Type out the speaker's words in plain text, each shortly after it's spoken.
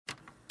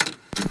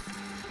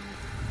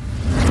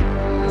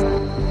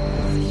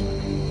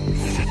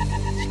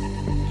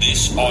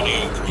This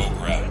audio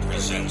program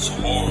presents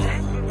horror,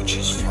 which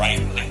is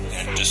frightening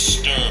and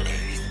disturbing.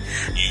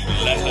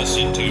 You let us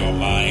into your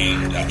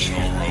mind at your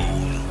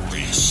own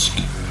risk.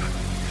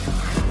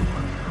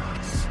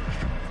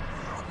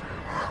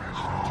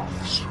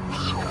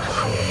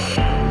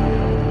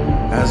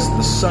 As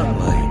the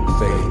sunlight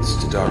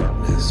fades to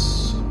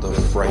darkness, the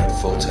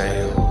frightful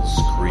tales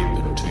creep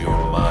into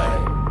your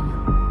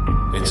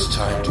mind. It's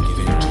time to give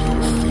in to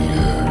your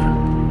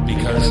fear,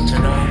 because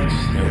tonight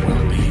there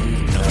will be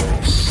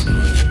no sleep.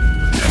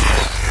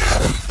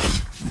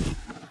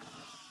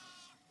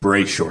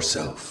 Brace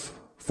yourself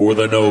for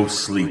the No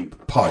Sleep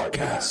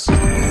Podcast.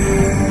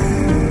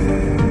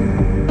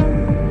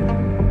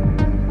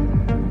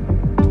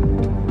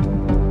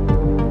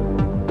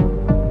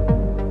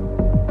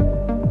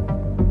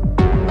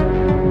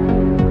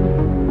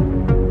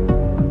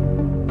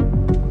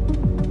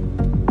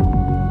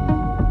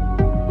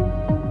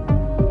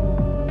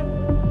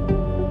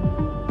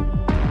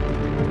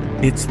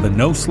 It's the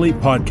No Sleep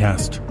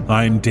Podcast.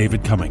 I'm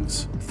David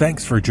Cummings.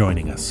 Thanks for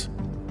joining us.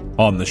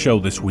 On the show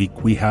this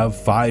week, we have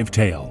 5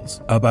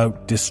 tales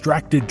about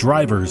distracted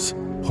drivers,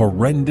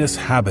 horrendous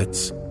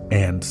habits,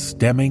 and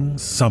stemming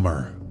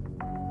summer.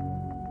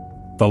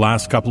 The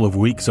last couple of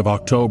weeks of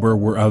October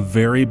were a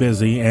very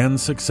busy and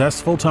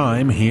successful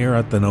time here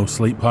at the No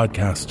Sleep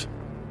Podcast.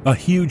 A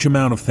huge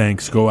amount of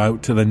thanks go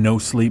out to the No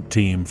Sleep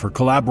team for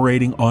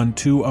collaborating on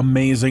 2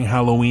 amazing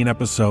Halloween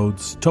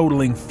episodes,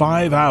 totaling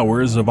 5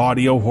 hours of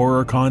audio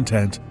horror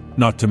content,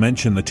 not to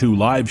mention the 2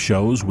 live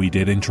shows we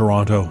did in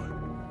Toronto.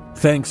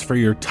 Thanks for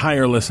your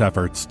tireless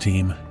efforts,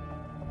 team.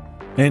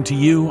 And to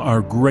you,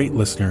 our great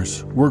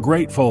listeners, we're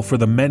grateful for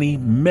the many,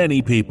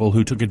 many people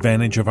who took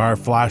advantage of our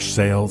flash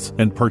sales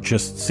and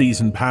purchased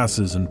season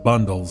passes and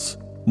bundles.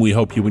 We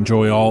hope you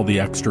enjoy all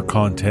the extra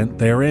content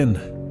therein.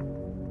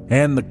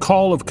 And the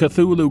Call of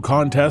Cthulhu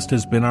contest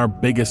has been our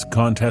biggest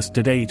contest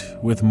to date,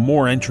 with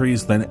more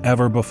entries than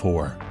ever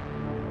before.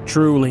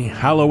 Truly,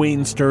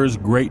 Halloween stirs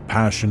great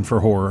passion for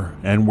horror,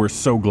 and we're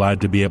so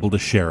glad to be able to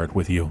share it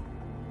with you.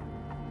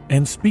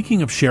 And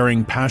speaking of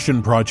sharing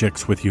passion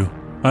projects with you,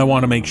 I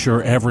want to make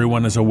sure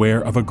everyone is aware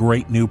of a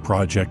great new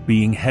project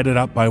being headed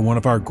up by one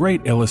of our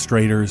great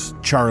illustrators,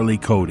 Charlie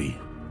Cody.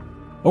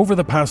 Over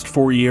the past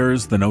 4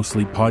 years, the No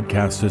Sleep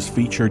Podcast has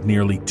featured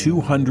nearly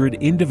 200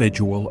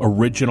 individual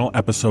original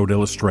episode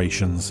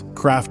illustrations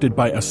crafted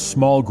by a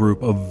small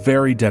group of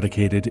very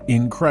dedicated,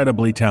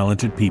 incredibly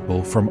talented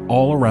people from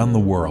all around the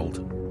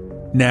world.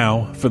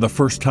 Now, for the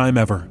first time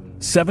ever,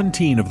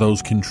 17 of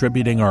those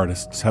contributing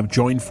artists have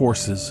joined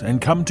forces and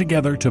come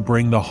together to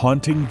bring the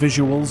haunting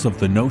visuals of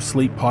the No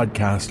Sleep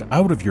Podcast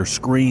out of your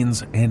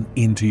screens and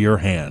into your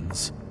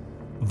hands.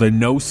 The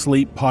No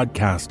Sleep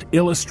Podcast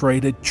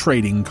Illustrated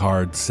Trading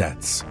Card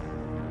Sets.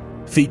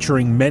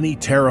 Featuring many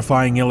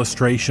terrifying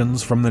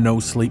illustrations from the No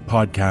Sleep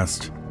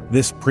Podcast,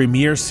 this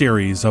premiere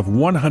series of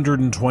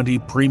 120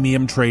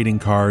 premium trading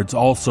cards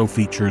also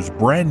features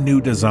brand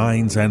new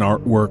designs and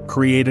artwork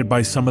created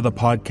by some of the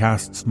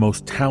podcast's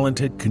most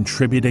talented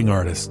contributing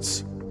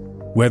artists.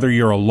 Whether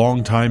you're a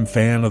longtime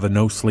fan of the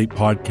No Sleep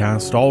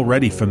Podcast,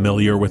 already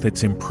familiar with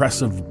its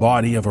impressive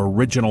body of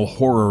original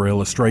horror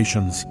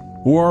illustrations,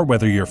 or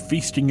whether you're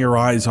feasting your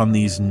eyes on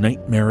these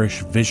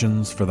nightmarish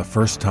visions for the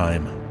first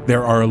time,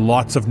 there are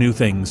lots of new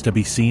things to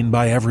be seen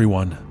by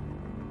everyone.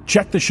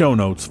 Check the show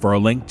notes for a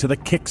link to the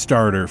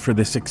Kickstarter for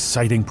this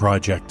exciting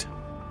project.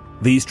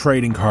 These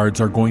trading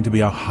cards are going to be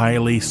a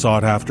highly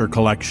sought-after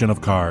collection of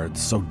cards,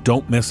 so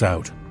don't miss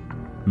out.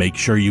 Make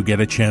sure you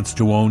get a chance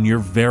to own your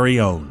very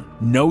own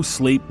No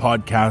Sleep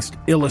Podcast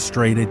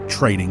Illustrated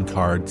Trading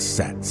Card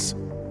Sets.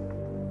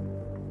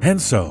 And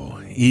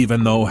so,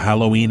 even though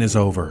Halloween is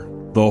over,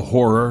 the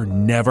horror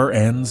never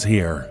ends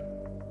here.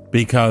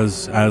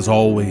 Because, as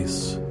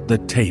always, the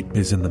tape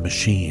is in the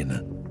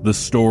machine. The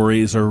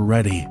stories are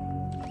ready.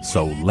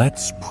 So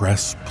let's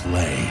press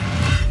play.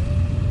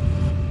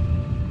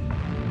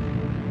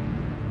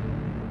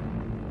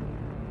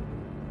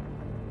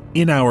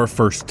 In our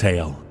first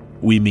tale,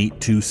 we meet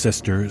 2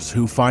 sisters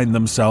who find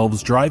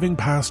themselves driving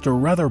past a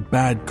rather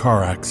bad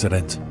car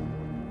accident.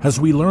 As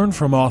we learn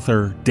from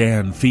author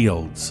Dan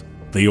Fields,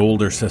 the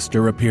older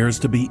sister appears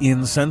to be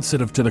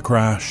insensitive to the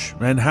crash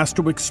and has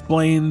to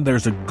explain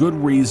there's a good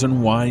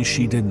reason why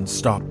she didn't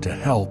stop to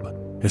help,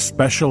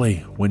 especially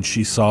when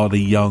she saw the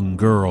young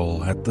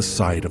girl at the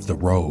side of the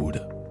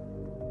road.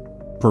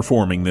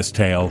 Performing this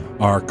tale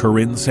are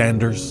Corinne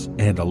Sanders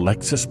and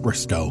Alexis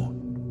Bristow.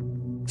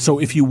 So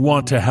if you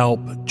want to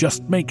help,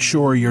 just make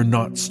sure you're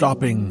not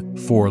stopping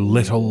for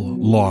little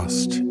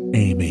lost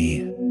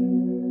Amy.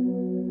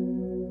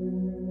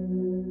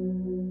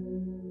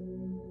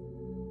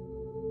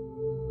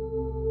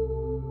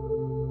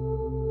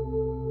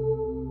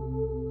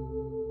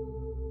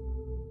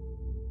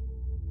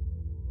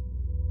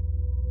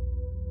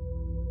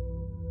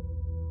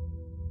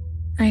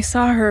 I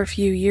saw her a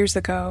few years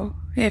ago,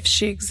 if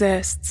she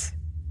exists.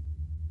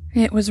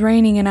 It was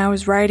raining and I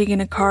was riding in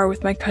a car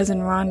with my cousin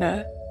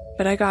Rhonda,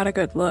 but I got a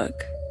good look.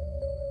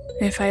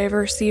 If I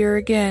ever see her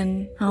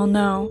again, I'll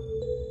know.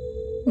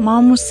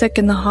 Mom was sick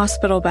in the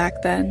hospital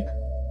back then.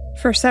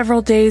 For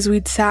several days,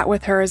 we'd sat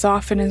with her as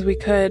often as we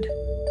could.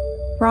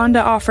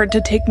 Rhonda offered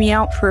to take me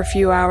out for a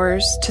few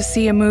hours to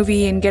see a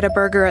movie and get a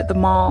burger at the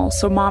mall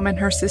so Mom and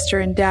her sister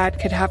and Dad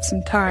could have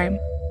some time.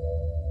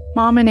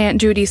 Mom and Aunt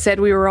Judy said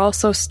we were all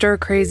so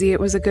stir-crazy it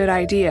was a good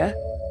idea.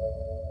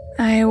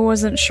 I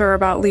wasn't sure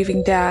about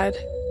leaving Dad.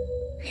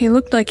 He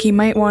looked like he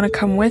might want to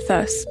come with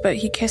us, but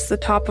he kissed the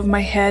top of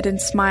my head and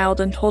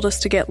smiled and told us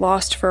to get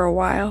lost for a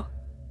while.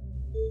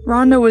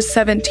 Rhonda was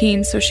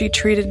 17, so she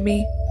treated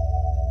me.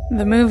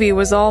 The movie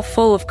was all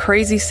full of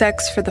crazy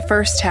sex for the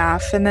first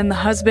half, and then the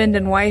husband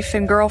and wife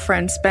and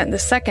girlfriend spent the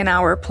second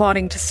hour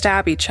plotting to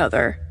stab each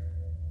other.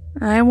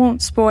 I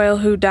won't spoil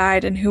who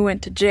died and who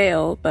went to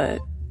jail, but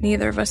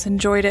neither of us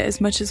enjoyed it as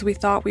much as we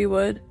thought we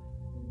would.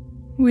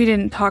 We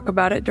didn't talk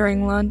about it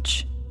during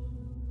lunch.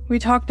 We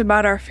talked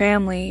about our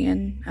family,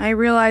 and I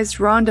realized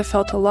Rhonda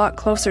felt a lot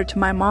closer to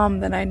my mom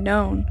than I'd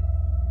known.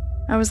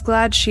 I was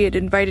glad she had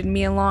invited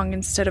me along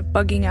instead of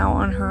bugging out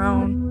on her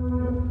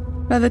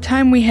own. By the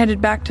time we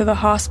headed back to the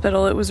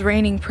hospital, it was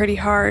raining pretty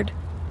hard.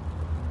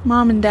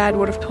 Mom and Dad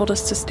would have told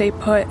us to stay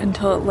put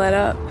until it let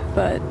up,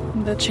 but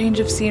the change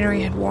of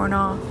scenery had worn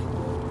off.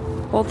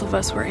 Both of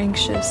us were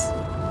anxious.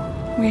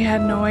 We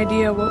had no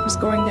idea what was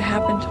going to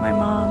happen to my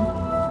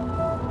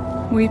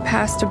mom. We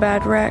passed a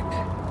bad wreck.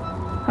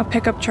 A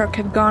pickup truck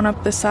had gone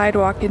up the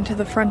sidewalk into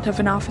the front of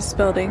an office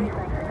building.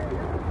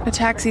 A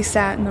taxi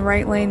sat in the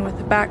right lane with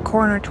the back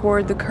corner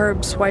toward the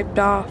curb swiped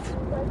off.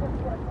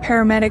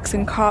 Paramedics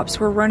and cops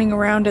were running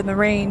around in the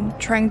rain,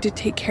 trying to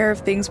take care of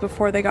things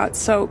before they got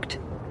soaked.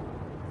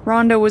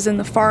 Rhonda was in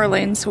the far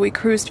lane, so we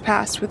cruised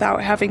past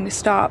without having to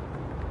stop.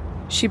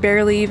 She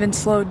barely even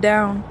slowed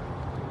down.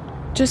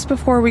 Just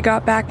before we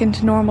got back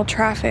into normal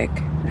traffic,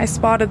 I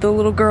spotted the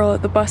little girl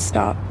at the bus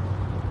stop.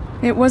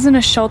 It wasn't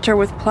a shelter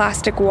with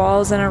plastic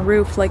walls and a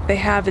roof like they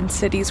have in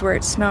cities where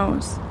it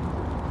snows.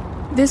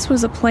 This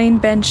was a plain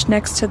bench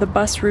next to the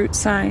bus route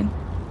sign.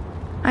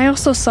 I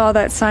also saw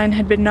that sign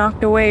had been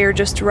knocked away or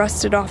just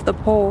rusted off the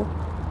pole.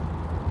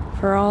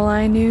 For all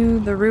I knew,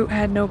 the route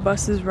had no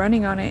buses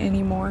running on it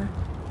anymore.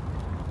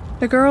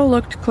 The girl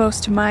looked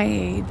close to my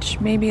age,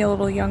 maybe a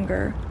little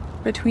younger,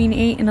 between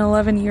 8 and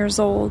 11 years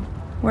old,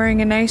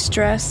 wearing a nice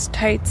dress,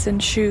 tights,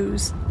 and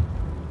shoes.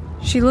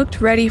 She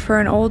looked ready for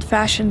an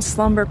old-fashioned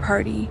slumber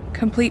party,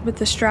 complete with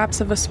the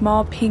straps of a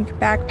small pink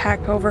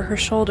backpack over her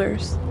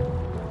shoulders.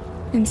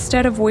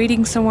 Instead of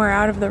waiting somewhere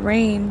out of the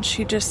rain,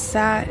 she just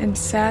sat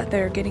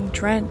there getting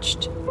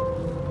drenched.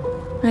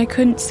 I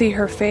couldn't see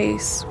her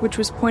face, which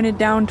was pointed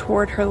down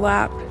toward her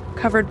lap,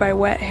 covered by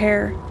wet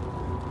hair.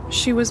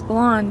 She was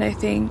blonde, I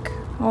think,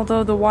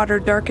 although the water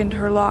darkened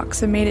her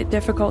locks and made it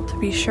difficult to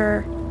be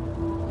sure.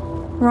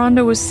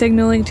 Rhonda was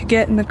signaling to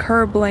get in the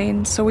curb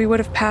lane, so we would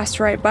have passed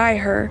right by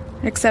her,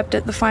 except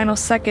at the final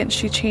second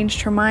she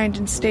changed her mind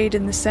and stayed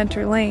in the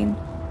center lane.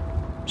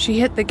 She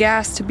hit the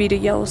gas to beat a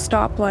yellow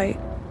stoplight.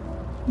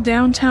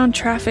 Downtown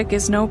traffic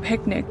is no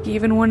picnic,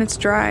 even when it's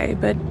dry,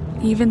 but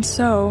even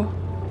so...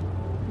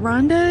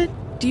 Rhonda,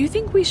 do you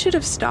think we should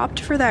have stopped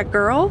for that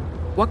girl?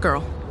 What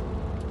girl?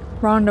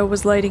 Rhonda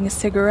was lighting a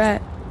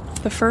cigarette,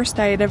 the first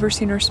I had ever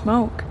seen her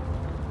smoke.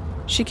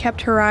 She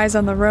kept her eyes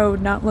on the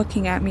road, not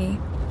looking at me.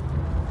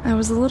 I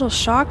was a little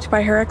shocked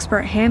by her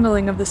expert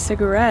handling of the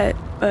cigarette,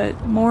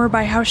 but more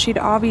by how she'd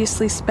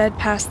obviously sped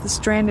past the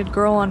stranded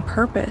girl on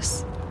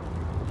purpose.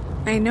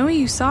 I know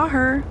you saw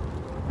her.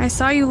 I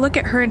saw you look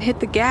at her and hit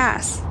the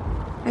gas.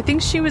 I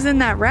think she was in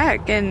that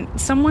wreck, and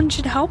someone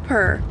should help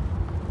her.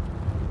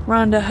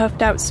 Rhonda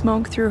huffed out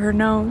smoke through her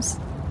nose.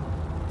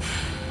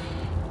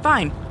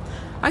 Fine.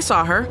 I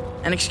saw her,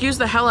 and excuse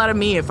the hell out of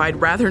me if I'd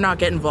rather not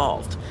get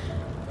involved.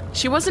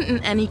 She wasn't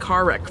in any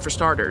car wreck, for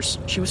starters.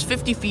 She was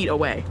 50 feet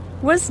away.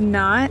 Was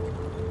not?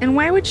 And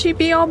why would she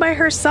be all by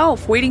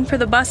herself, waiting for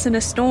the bus in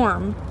a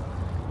storm?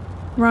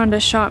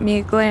 Rhonda shot me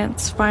a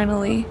glance,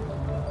 finally.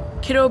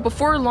 Kiddo,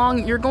 before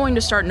long, you're going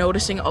to start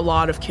noticing a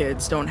lot of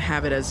kids don't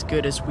have it as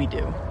good as we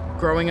do.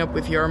 Growing up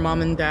with your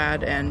mom and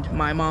dad, and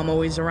my mom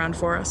always around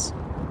for us.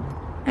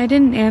 I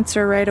didn't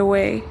answer right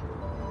away.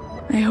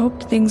 I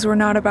hoped things were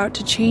not about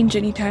to change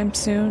anytime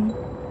soon,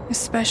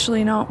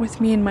 especially not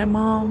with me and my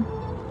mom.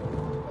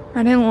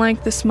 I didn't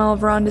like the smell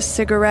of Rhonda's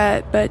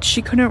cigarette, but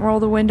she couldn't roll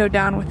the window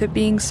down with it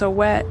being so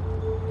wet.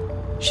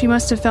 She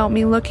must have felt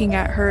me looking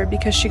at her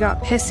because she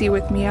got pissy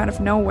with me out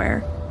of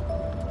nowhere.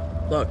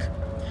 Look,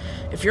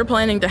 if you're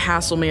planning to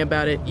hassle me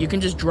about it, you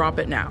can just drop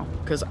it now,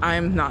 because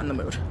I'm not in the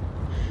mood.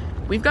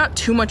 We've got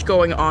too much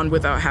going on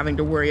without having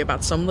to worry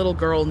about some little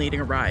girl needing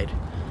a ride.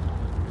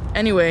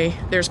 Anyway,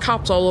 there's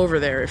cops all over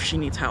there if she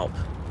needs help.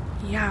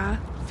 Yeah,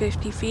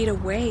 50 feet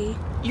away.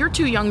 You're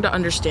too young to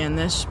understand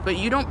this, but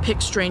you don't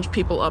pick strange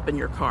people up in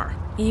your car.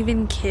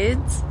 Even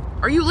kids?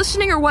 Are you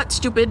listening or what,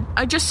 stupid?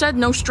 I just said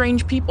no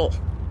strange people.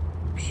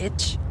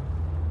 Bitch.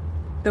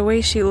 The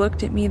way she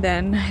looked at me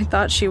then, I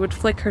thought she would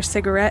flick her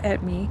cigarette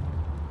at me.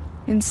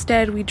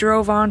 Instead, we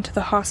drove on to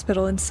the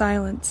hospital in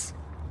silence.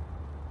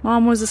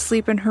 Mom was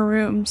asleep in her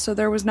room, so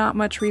there was not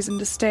much reason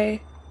to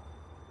stay.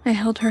 I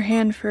held her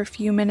hand for a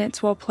few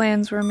minutes while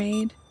plans were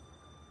made.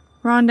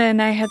 Rhonda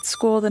and I had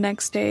school the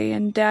next day,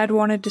 and Dad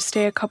wanted to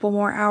stay a couple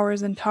more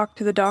hours and talk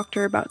to the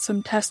doctor about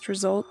some test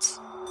results.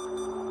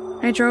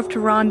 I drove to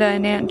Rhonda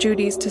and Aunt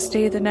Judy's to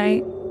stay the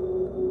night.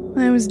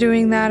 I was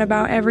doing that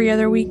about every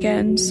other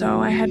weekend,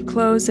 so I had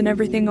clothes and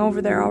everything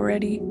over there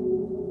already.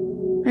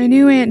 I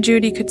knew Aunt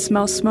Judy could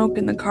smell smoke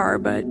in the car,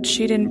 but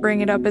she didn't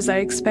bring it up as I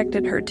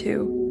expected her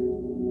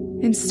to.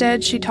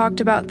 Instead, she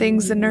talked about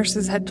things the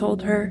nurses had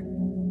told her.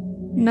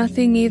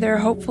 Nothing either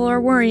hopeful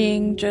or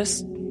worrying,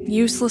 just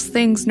useless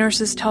things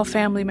nurses tell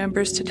family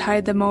members to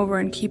tide them over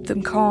and keep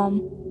them calm.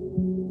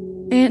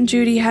 Aunt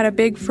Judy had a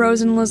big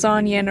frozen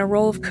lasagna and a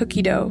roll of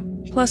cookie dough.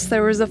 Plus,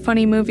 there was a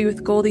funny movie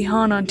with Goldie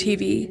Hawn on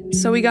TV,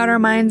 so we got our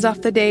minds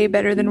off the day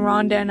better than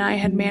Rhonda and I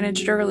had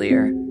managed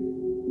earlier.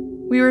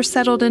 We were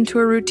settled into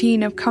a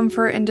routine of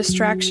comfort and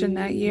distraction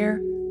that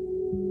year.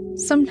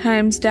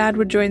 Sometimes Dad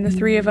would join the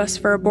three of us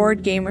for a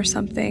board game or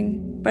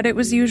something, but it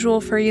was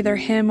usual for either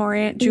him or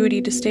Aunt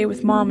Judy to stay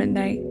with Mom at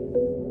night.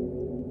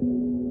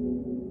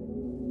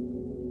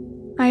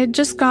 I had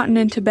just gotten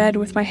into bed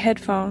with my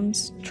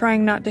headphones,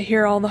 trying not to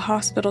hear all the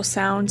hospital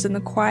sounds and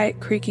the quiet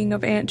creaking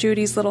of Aunt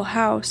Judy's little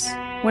house,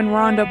 when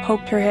Rhonda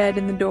poked her head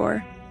in the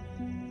door.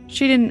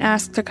 She didn't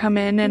ask to come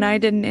in, and I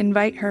didn't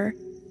invite her.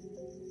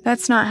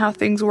 That's not how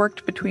things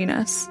worked between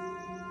us.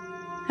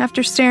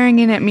 After staring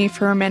in at me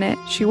for a minute,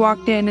 she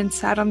walked in and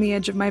sat on the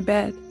edge of my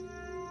bed.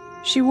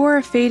 She wore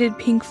a faded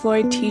Pink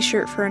Floyd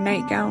t-shirt for a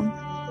nightgown.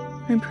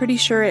 I'm pretty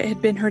sure it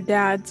had been her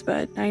dad's,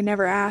 but I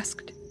never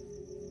asked.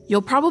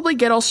 You'll probably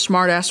get all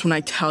smartass when I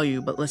tell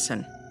you, but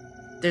listen.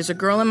 There's a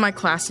girl in my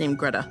class named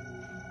Greta.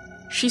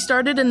 She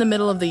started in the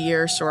middle of the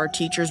year, so our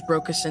teachers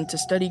broke us into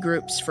study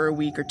groups for a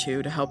week or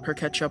two to help her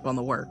catch up on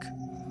the work.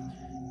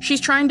 She's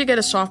trying to get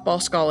a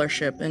softball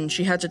scholarship, and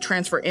she had to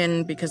transfer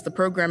in because the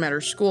program at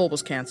her school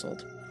was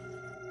canceled.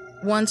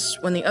 Once,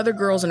 when the other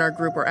girls in our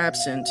group were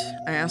absent,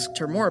 I asked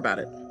her more about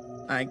it.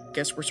 I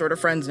guess we're sort of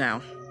friends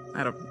now.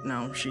 I don't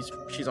know,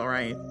 she's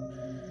alright.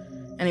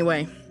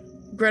 Anyway,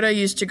 Greta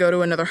used to go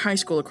to another high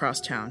school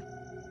across town.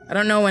 I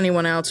don't know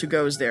anyone else who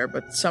goes there,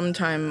 but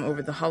sometime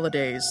over the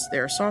holidays,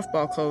 their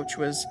softball coach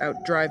was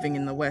out driving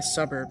in the west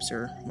suburbs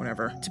or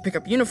whatever to pick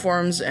up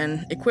uniforms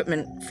and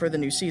equipment for the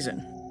new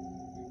season.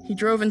 He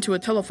drove into a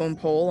telephone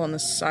pole on the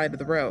side of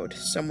the road,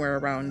 somewhere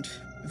around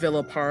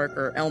Villa Park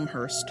or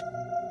Elmhurst.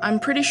 I'm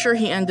pretty sure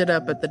he ended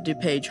up at the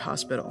DuPage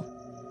Hospital.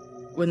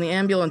 When the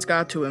ambulance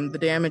got to him, the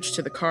damage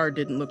to the car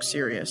didn't look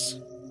serious.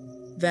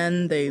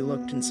 Then they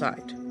looked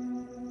inside.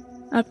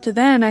 Up to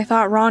then, I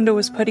thought Rhonda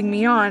was putting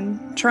me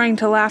on, trying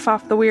to laugh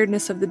off the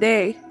weirdness of the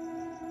day,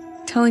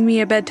 telling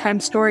me a bedtime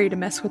story to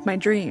mess with my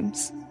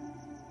dreams.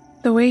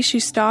 The way she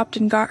stopped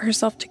and got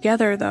herself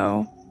together,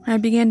 though, I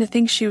began to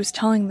think she was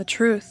telling the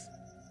truth.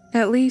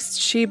 At least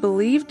she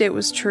believed it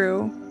was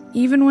true,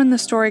 even when the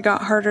story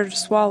got harder to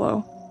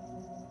swallow.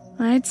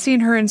 I'd seen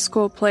her in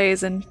school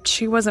plays, and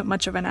she wasn't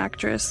much of an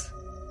actress.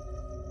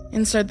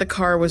 Inside the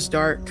car was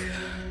dark,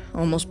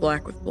 almost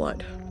black with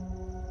blood.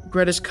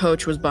 Greta's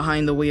coach was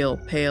behind the wheel,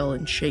 pale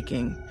and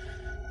shaking,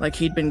 like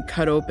he'd been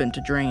cut open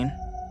to drain.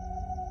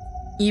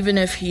 Even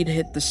if he'd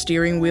hit the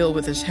steering wheel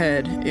with his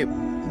head, it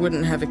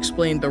wouldn't have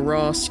explained the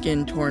raw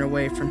skin torn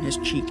away from his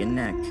cheek and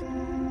neck.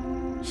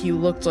 He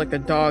looked like a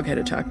dog had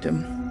attacked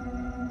him.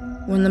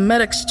 When the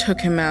medics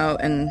took him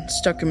out and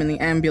stuck him in the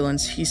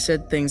ambulance, he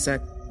said things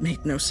that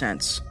made no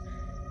sense.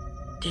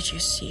 "Did you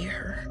see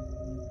her?"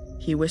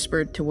 he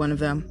whispered to one of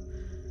them.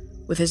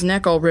 With his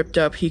neck all ripped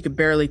up, he could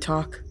barely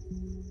talk.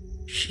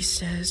 "She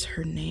says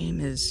her name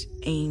is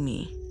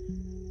Amy."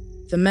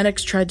 The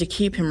medics tried to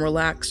keep him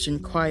relaxed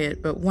and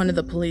quiet, but one of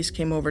the police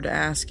came over to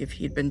ask if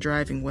he'd been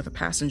driving with a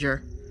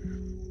passenger.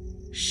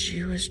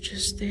 "She was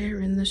just there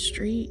in the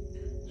street,"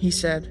 he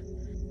said.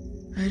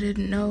 I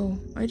didn't know.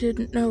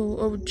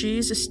 Oh,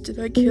 Jesus, did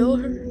I kill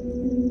her?"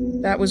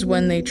 That was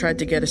when they tried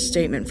to get a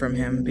statement from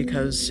him,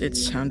 because it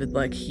sounded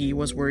like he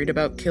was worried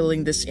about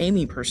killing this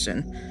Amy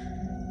person.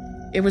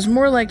 It was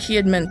more like he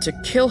had meant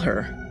to kill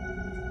her.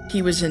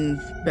 He was in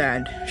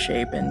bad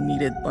shape and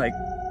needed,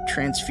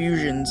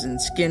 transfusions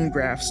and skin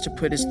grafts to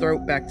put his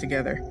throat back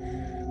together.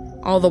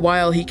 All the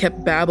while, he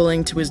kept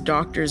babbling to his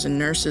doctors and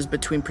nurses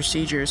between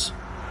procedures.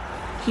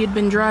 He had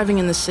been driving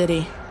in the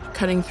city,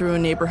 cutting through a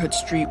neighborhood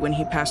street when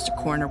he passed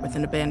a corner with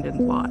an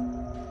abandoned lot.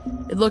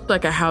 It looked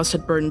like a house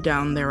had burned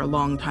down there a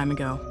long time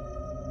ago.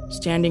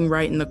 Standing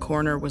right in the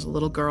corner was a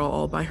little girl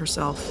all by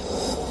herself.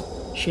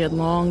 She had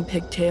long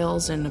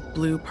pigtails and a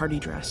blue party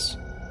dress.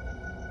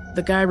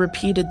 The guy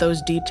repeated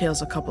those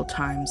details a couple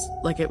times,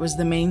 like it was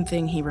the main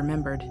thing he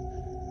remembered.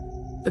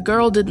 The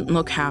girl didn't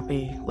look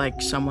happy,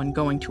 like someone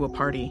going to a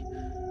party.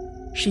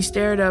 She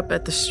stared up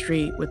at the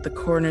street with the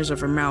corners of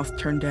her mouth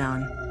turned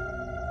down,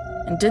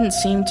 and didn't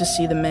seem to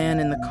see the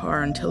man in the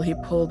car until he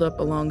pulled up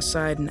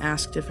alongside and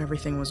asked if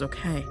everything was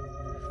okay.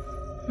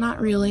 "Not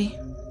really,"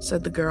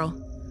 said the girl.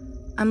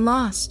 "I'm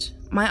lost.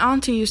 My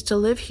auntie used to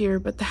live here,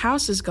 but the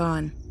house is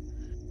gone."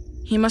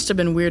 He must have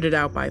been weirded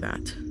out by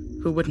that.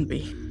 Who wouldn't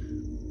be?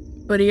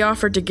 But he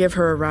offered to give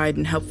her a ride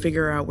and help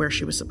figure out where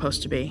she was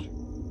supposed to be.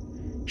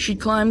 She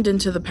climbed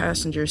into the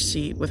passenger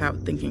seat without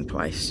thinking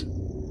twice.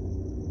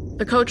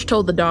 The coach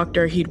told the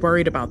doctor he'd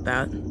worried about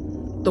that,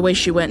 the way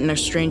she went in a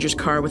stranger's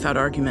car without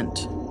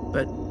argument,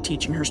 but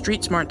teaching her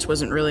street smarts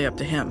wasn't really up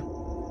to him.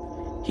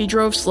 He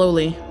drove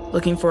slowly,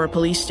 looking for a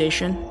police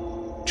station,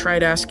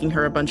 tried asking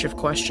her a bunch of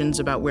questions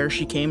about where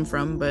she came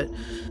from, but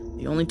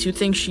the only two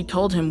things she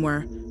told him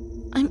were,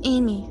 "I'm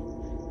Amy,"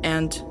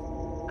 and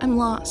 "I'm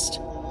lost."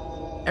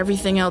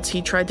 Everything else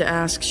he tried to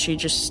ask, she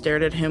just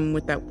stared at him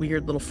with that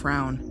weird little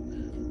frown.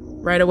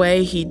 Right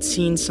away, he'd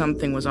seen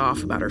something was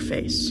off about her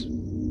face.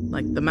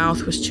 Like the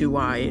mouth was too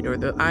wide or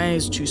the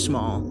eyes too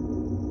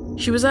small.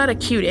 She was at a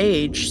cute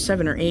age,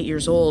 7 or 8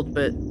 years old,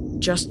 but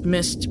just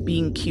missed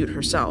being cute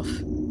herself.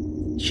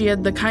 She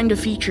had the kind of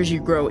features you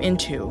grow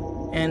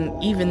into, and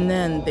even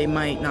then, they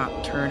might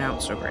not turn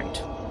out so great.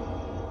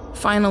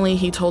 Finally,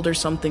 he told her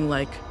something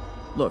like,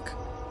 "Look,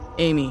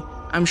 Amy,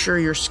 I'm sure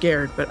you're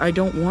scared, but I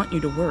don't want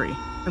you to worry.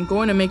 I'm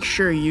going to make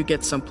sure you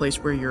get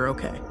someplace where you're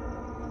okay."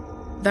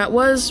 That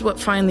was what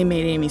finally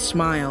made Amy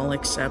smile,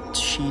 except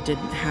she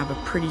didn't have a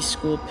pretty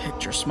school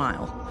picture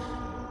smile.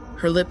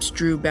 Her lips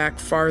drew back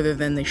farther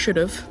than they should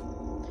have.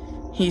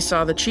 He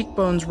saw the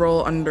cheekbones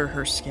roll under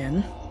her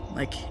skin,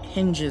 like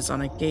hinges on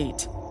a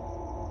gate.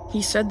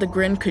 He said the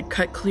grin could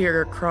cut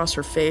clear across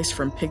her face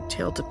from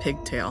pigtail to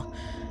pigtail,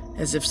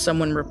 as if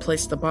someone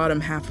replaced the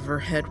bottom half of her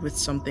head with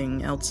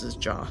something else's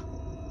jaw.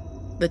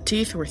 The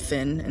teeth were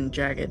thin and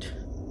jagged.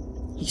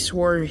 He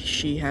swore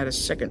she had a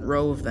second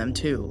row of them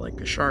too,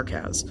 like a shark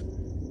has.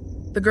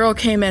 The girl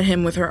came at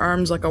him with her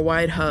arms like a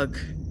wide hug,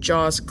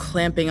 jaws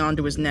clamping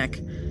onto his neck.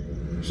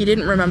 He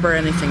didn't remember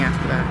anything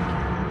after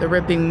that, the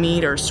ripping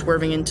meat or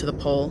swerving into the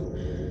pole.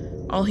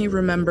 All he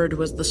remembered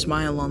was the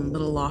smile on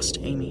little lost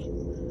Amy.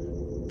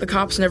 The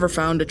cops never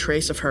found a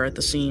trace of her at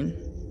the scene.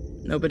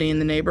 Nobody in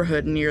the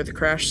neighborhood near the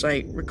crash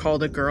site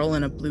recalled a girl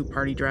in a blue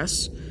party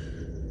dress.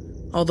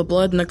 All the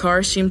blood in the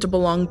car seemed to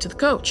belong to the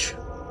coach.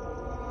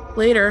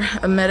 Later,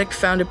 a medic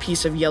found a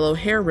piece of yellow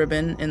hair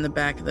ribbon in the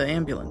back of the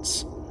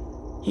ambulance.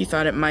 He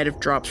thought it might have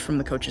dropped from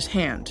the coach's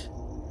hand.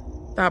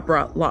 That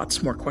brought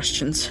lots more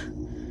questions.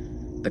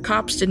 The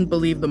cops didn't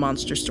believe the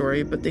monster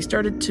story, but they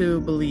started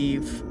to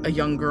believe a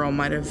young girl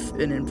might have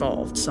been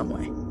involved some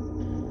way.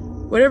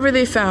 Whatever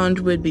they found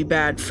would be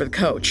bad for the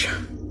coach.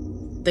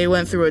 They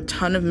went through a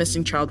ton of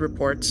missing child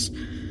reports,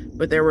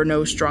 but there were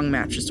no strong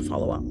matches to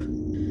follow up.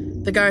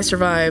 The guy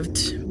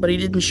survived, but he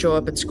didn't show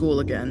up at school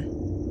again.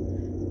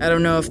 I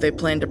don't know if they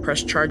planned to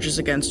press charges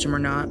against him or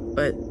not,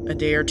 but a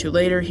day or two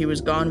later, he was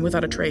gone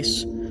without a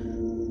trace.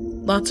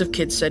 Lots of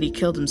kids said he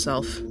killed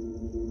himself.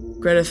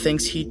 Greta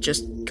thinks he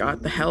just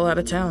got the hell out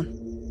of town.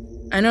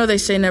 I know they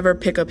say never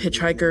pick up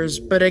hitchhikers,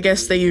 but I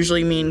guess they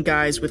usually mean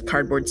guys with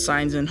cardboard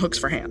signs and hooks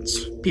for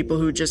hands. People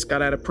who just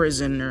got out of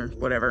prison or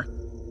whatever.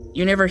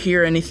 You never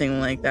hear anything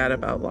like that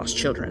about lost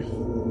children.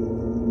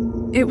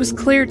 It was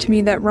clear to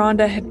me that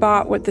Rhonda had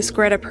bought what this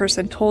Greta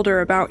person told her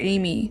about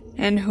Amy,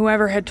 and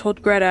whoever had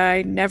told Greta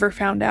I never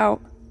found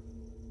out.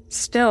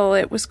 Still,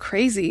 it was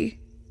crazy.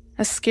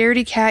 A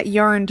scaredy cat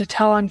yarn to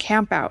tell on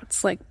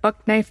campouts, like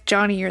Buck Knife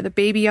Johnny or the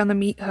baby on the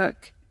meat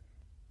hook.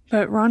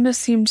 But Rhonda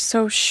seemed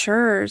so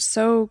sure,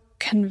 so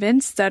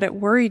convinced that it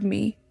worried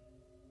me.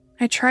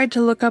 I tried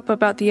to look up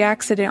about the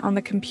accident on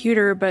the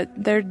computer, but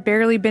there'd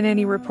barely been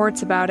any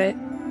reports about it.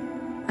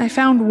 I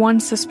found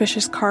one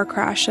suspicious car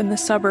crash in the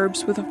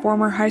suburbs with a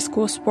former high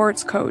school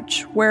sports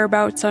coach,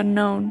 whereabouts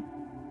unknown.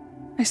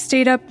 I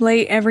stayed up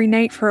late every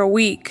night for a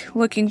week,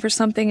 looking for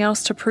something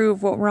else to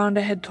prove what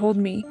Rhonda had told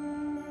me.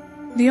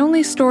 The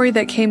only story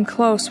that came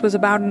close was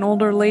about an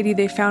older lady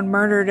they found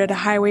murdered at a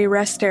highway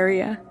rest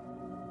area.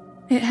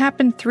 It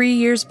happened 3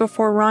 years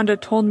before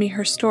Rhonda told me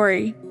her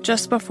story,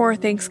 just before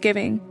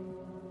Thanksgiving.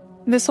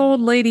 This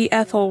old lady,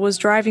 Ethel, was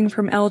driving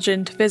from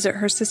Elgin to visit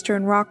her sister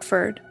in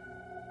Rockford.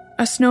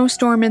 A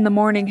snowstorm in the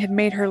morning had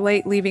made her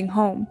late leaving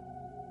home.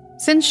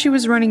 Since she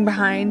was running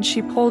behind,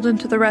 she pulled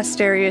into the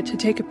rest area to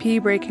take a pee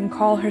break and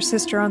call her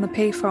sister on the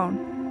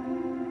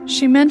payphone.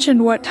 She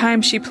mentioned what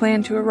time she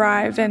planned to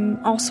arrive and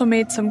also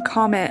made some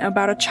comment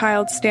about a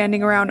child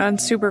standing around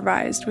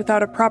unsupervised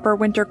without a proper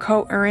winter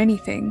coat or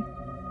anything.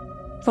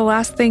 The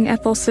last thing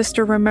Ethel's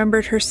sister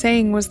remembered her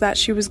saying was that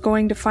she was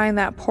going to find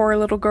that poor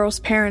little girl's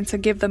parents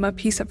and give them a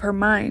piece of her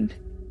mind.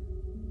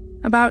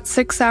 About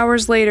 6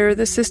 hours later,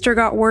 the sister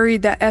got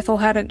worried that Ethel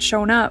hadn't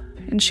shown up,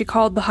 and she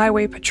called the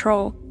highway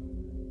patrol.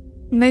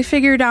 They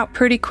figured out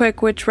pretty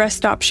quick which rest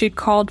stop she'd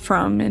called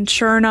from, and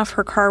sure enough,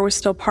 her car was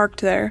still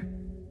parked there.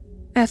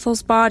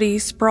 Ethel's body,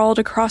 sprawled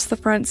across the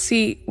front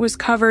seat, was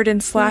covered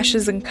in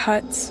slashes and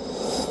cuts.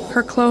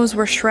 Her clothes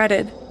were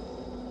shredded.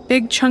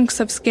 Big chunks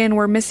of skin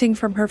were missing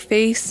from her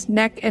face,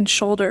 neck, and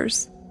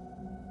shoulders.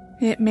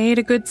 It made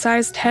a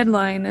good-sized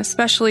headline,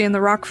 especially in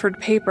the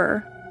Rockford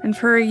paper, and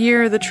for a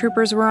year the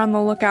troopers were on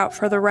the lookout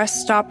for the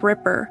rest stop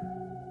ripper,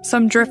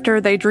 some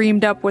drifter they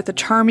dreamed up with a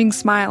charming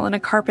smile and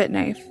a carpet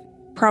knife,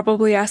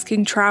 probably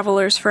asking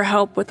travelers for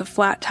help with a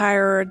flat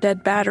tire or a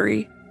dead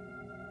battery.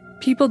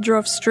 People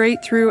drove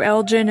straight through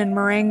Elgin and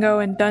Marengo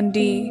and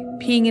Dundee,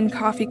 peeing in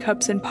coffee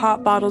cups and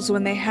pop bottles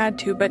when they had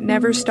to, but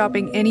never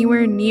stopping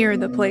anywhere near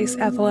the place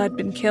Ethel had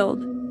been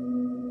killed.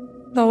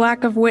 The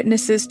lack of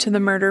witnesses to the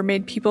murder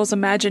made people's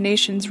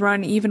imaginations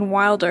run even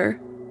wilder.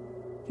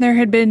 There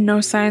had been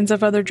no signs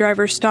of other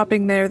drivers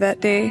stopping there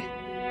that day.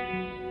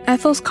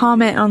 Ethel's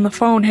comment on the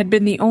phone had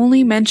been the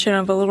only mention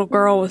of a little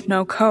girl with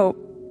no coat,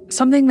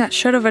 something that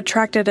should have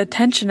attracted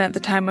attention at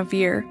the time of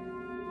year.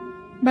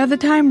 By the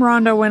time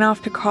Rhonda went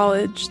off to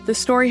college, the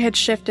story had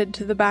shifted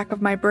to the back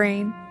of my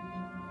brain.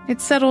 It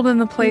settled in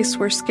the place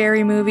where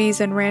scary movies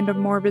and random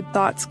morbid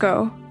thoughts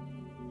go.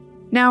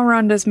 Now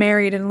Rhonda's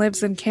married and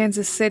lives in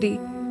Kansas City.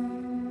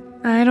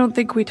 I don't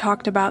think we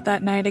talked about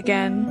that night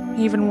again,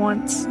 even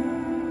once.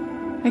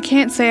 I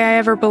can't say I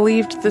ever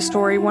believed the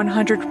story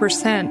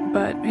 100%,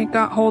 but it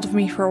got hold of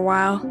me for a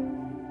while.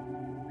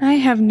 I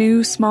have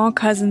new small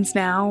cousins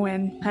now,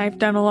 and I've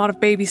done a lot of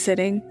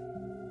babysitting.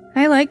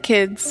 I like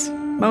kids,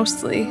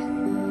 mostly.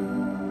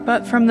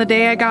 But from the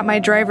day I got my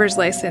driver's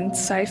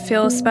license, I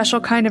feel a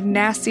special kind of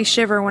nasty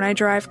shiver when I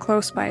drive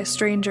close by a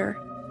stranger.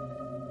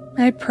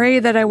 I pray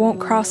that I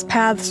won't cross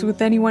paths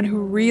with anyone who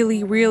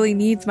really, really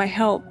needs my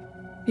help,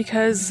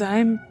 because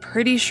I'm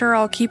pretty sure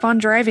I'll keep on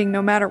driving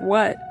no matter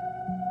what.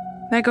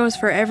 That goes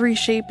for every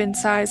shape and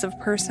size of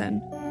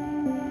person.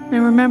 I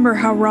remember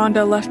how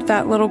Rhonda left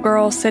that little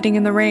girl sitting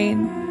in the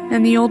rain,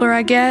 and the older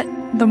I get,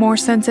 the more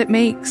sense it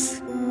makes.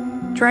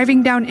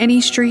 Driving down any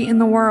street in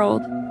the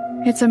world,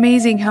 it's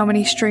amazing how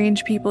many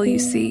strange people you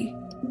see,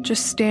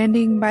 just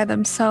standing by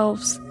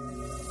themselves.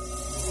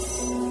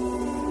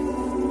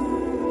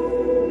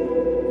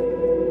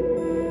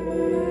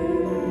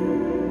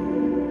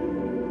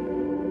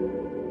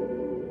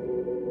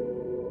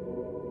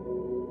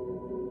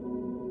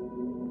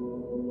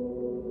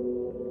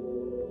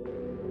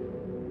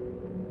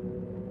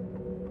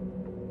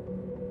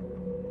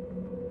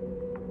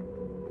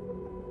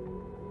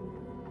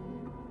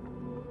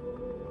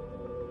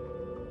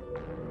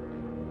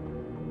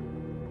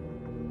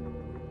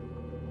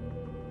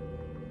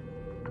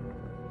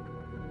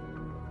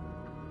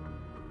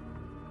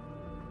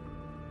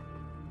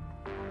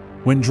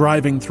 When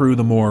driving through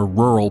the more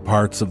rural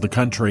parts of the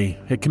country,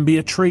 it can be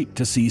a treat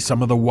to see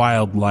some of the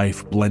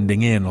wildlife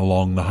blending in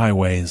along the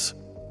highways.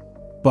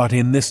 But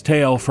in this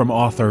tale from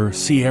author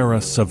Sierra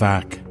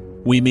Savac,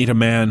 we meet a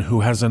man who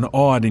has an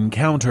odd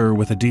encounter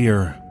with a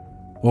deer.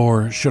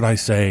 Or should I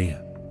say,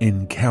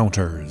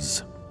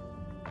 encounters.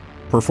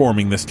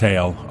 Performing this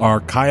tale are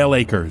Kyle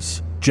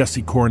Akers,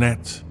 Jesse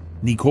Cornett,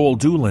 Nicole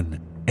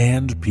Doolin,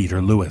 and Peter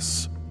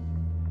Lewis.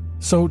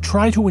 So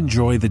try to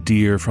enjoy the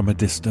deer from a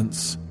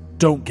distance.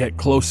 Don't get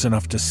close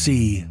enough to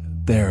see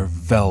their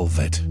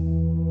velvet.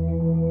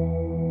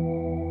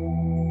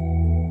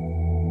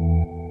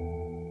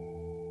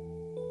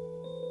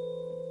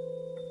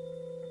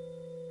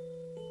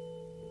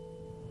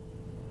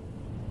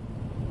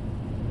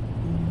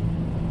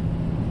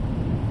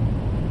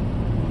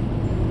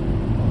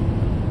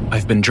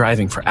 I've been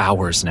driving for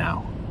hours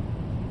now.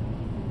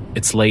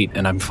 It's late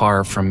and I'm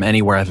far from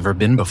anywhere I've ever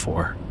been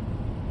before.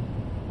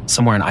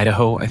 Somewhere in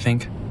Idaho, I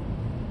think.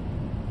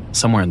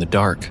 Somewhere in the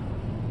dark.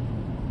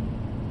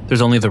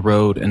 There's only the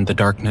road and the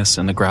darkness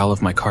and the growl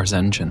of my car's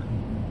engine.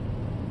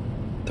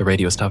 The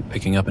radio stopped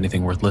picking up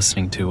anything worth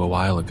listening to a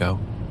while ago.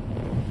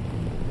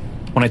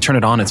 When I turn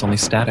it on, it's only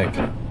static.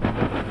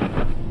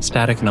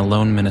 Static and a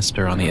lone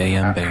minister on the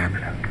AM band,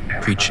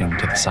 preaching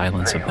to the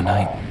silence of the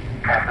night.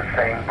 Have the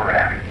same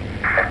breath,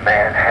 and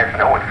man has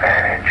no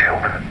advantage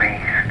over the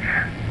beasts.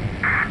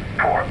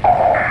 For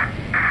all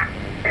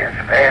is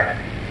vanity.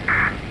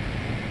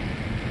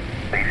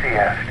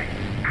 Ecclesiastes.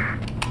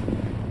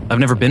 I've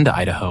never been to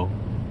Idaho.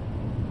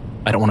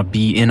 I don't want to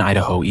be in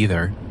Idaho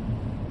either.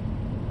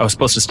 I was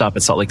supposed to stop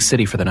at Salt Lake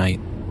City for the night,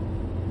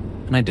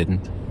 and I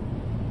didn't.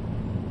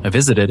 I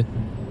visited.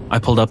 I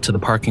pulled up to the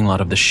parking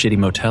lot of the shitty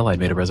motel I'd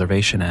made a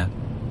reservation at,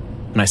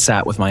 and I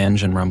sat with my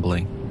engine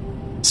rumbling,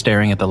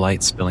 staring at the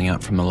lights spilling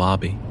out from the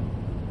lobby.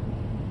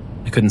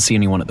 I couldn't see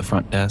anyone at the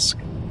front desk.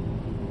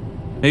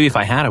 Maybe if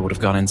I had, I would have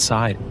gone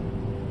inside.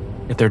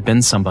 If there'd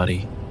been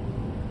somebody,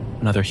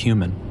 another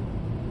human,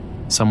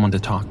 someone to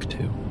talk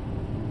to.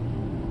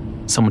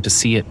 Someone to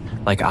see it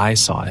like I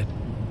saw it.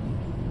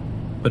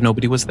 But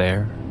nobody was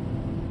there.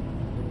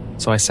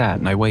 So I sat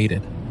and I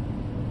waited,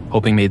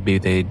 hoping maybe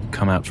they'd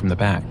come out from the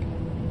back.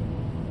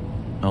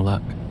 No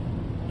luck.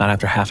 Not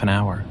after half an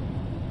hour.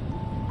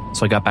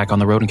 So I got back on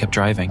the road and kept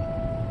driving.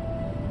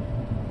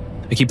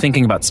 I keep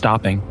thinking about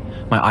stopping.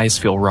 My eyes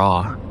feel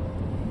raw,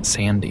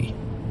 sandy.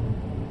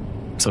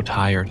 I'm so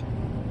tired.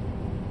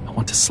 I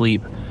want to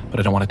sleep, but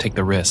I don't want to take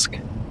the risk.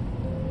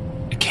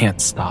 I can't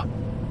stop.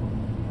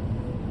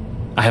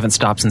 I haven't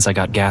stopped since I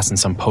got gas in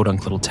some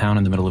podunk little town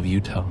in the middle of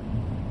Utah.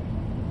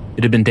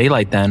 It had been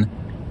daylight then,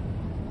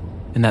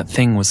 and that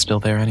thing was still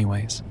there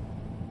anyways.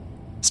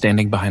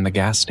 Standing behind the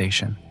gas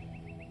station,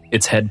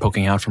 its head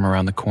poking out from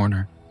around the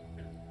corner,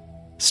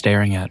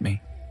 staring at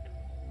me.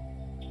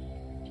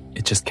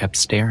 It just kept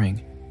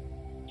staring.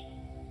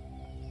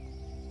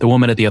 The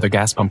woman at the other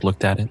gas pump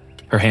looked at it,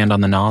 her hand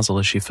on the nozzle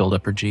as she filled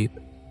up her Jeep.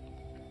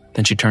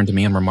 Then she turned to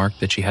me and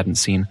remarked that she hadn't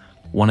seen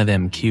one of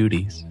them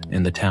cuties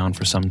in the town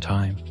for some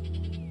time.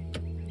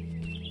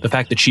 The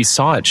fact that she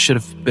saw it should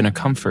have been a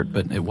comfort,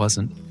 but it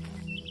wasn't.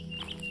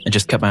 I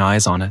just kept my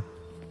eyes on it.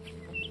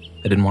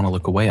 I didn't want to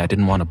look away. I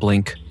didn't want to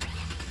blink.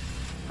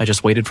 I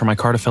just waited for my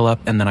car to fill up,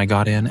 and then I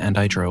got in and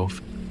I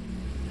drove.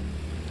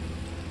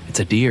 It's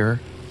a deer.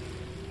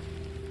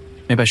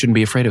 Maybe I shouldn't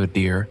be afraid of a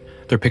deer.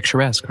 They're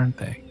picturesque, aren't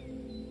they?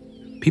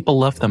 People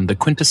love them, the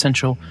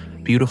quintessential,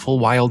 beautiful,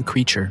 wild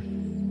creature.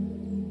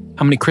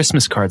 How many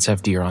Christmas cards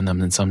have deer on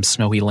them in some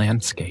snowy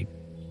landscape?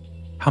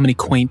 How many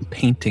quaint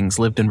paintings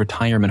lived in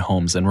retirement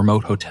homes and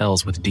remote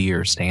hotels with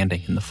deer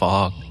standing in the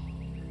fog?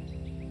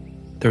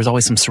 There was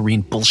always some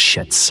serene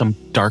bullshit, some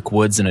dark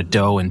woods and a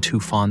doe and 2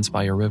 fawns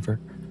by a river.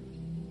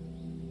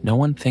 No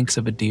one thinks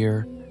of a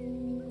deer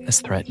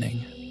as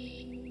threatening.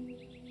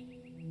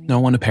 No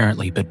one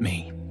apparently but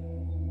me.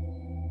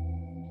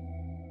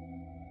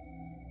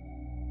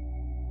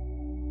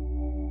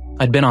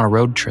 I'd been on a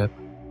road trip.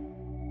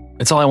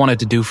 It's all I wanted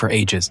to do for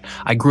ages.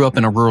 I grew up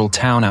in a rural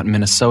town out in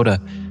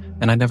Minnesota,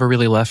 and I'd never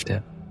really left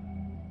it.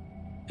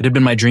 It had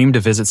been my dream to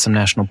visit some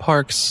national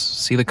parks,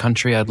 see the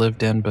country I'd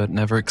lived in but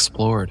never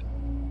explored.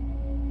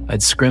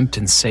 I'd scrimped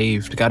and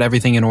saved, got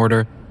everything in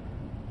order,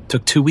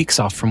 took 2 weeks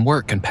off from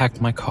work and packed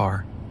my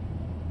car.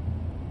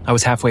 I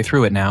was halfway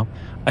through it now.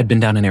 I'd been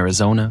down in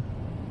Arizona,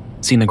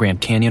 seen the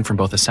Grand Canyon from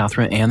both the South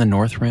Rim and the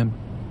North Rim,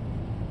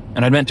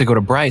 and I'd meant to go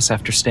to Bryce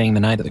after staying the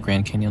night at the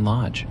Grand Canyon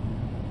Lodge.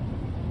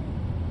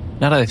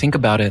 Now that I think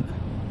about it,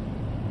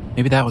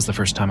 maybe that was the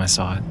first time I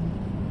saw it.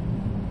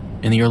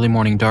 In the early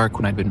morning dark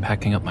when I'd been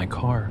packing up my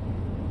car.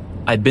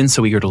 I'd been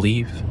so eager to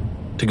leave,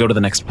 to go to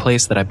the next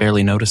place that I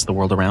barely noticed the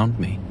world around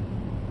me.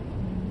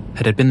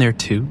 Had it been there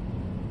too,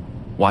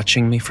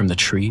 watching me from the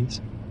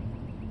trees?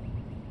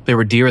 There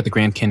were deer at the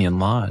Grand Canyon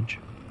Lodge.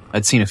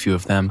 I'd seen a few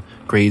of them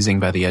grazing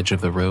by the edge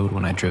of the road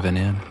when I'd driven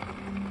in.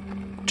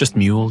 Just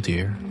mule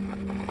deer.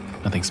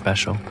 Nothing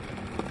special.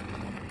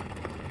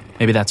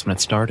 Maybe that's when it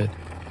started,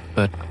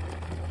 but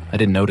I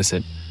didn't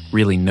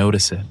really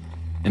notice it,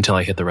 until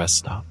I hit the rest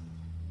stop.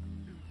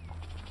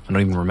 I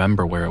don't even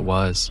remember where it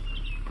was.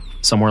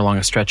 Somewhere along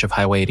a stretch of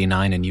Highway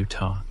 89 in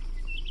Utah.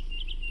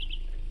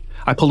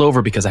 I pulled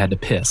over because I had to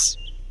piss,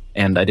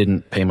 and I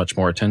didn't pay much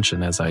more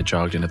attention as I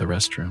jogged into the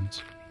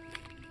restrooms.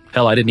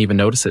 Hell, I didn't even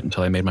notice it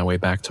until I made my way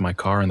back to my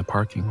car in the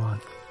parking lot.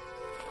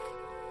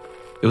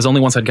 It was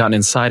only once I'd gotten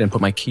inside and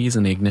put my keys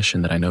in the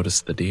ignition that I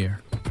noticed the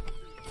deer.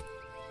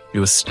 It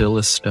was still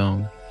as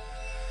stone,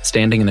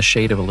 standing in the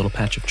shade of a little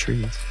patch of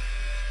trees.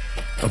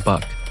 A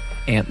buck,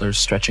 antlers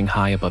stretching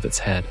high above its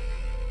head.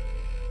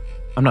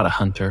 I'm not a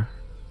hunter,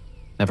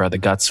 never had the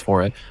guts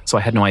for it, so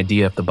I had no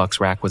idea if the buck's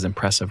rack was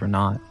impressive or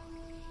not.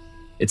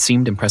 It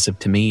seemed impressive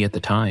to me at the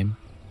time.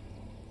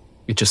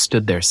 It just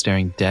stood there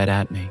staring dead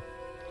at me,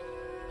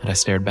 and I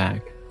stared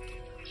back.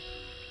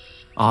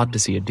 Odd to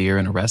see a deer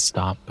in a rest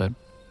stop, but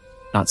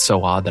not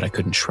so odd that I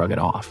couldn't shrug it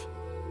off.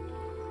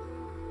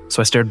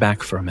 So I stared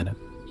back for a minute,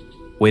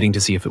 waiting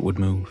to see if it would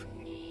move.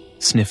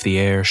 Sniff the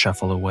air,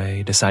 shuffle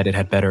away, decide it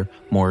had better,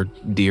 more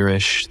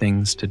deerish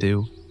things to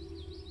do.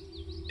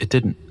 It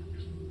didn't.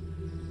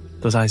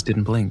 Those eyes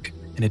didn't blink,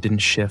 and it didn't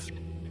shift.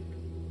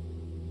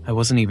 I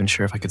wasn't even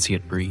sure if I could see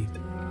it breathe.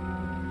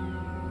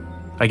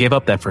 I gave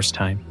up that first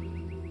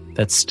time.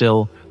 That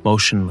still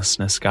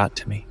motionlessness got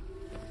to me,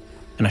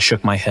 and I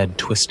shook my head,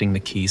 twisting the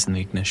keys in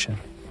the ignition.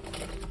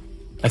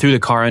 I threw the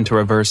car into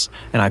reverse,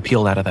 and I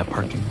peeled out of that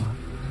parking lot.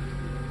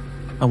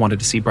 I wanted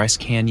to see Bryce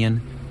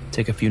Canyon,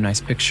 take a few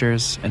nice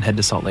pictures, and head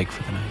to Salt Lake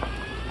for the night.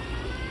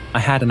 I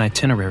had an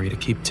itinerary to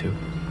keep to,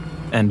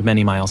 and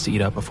many miles to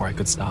eat up before I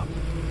could stop.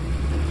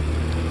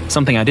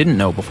 Something I didn't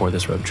know before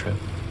this road trip.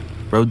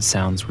 Road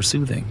sounds were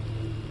soothing.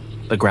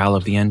 The growl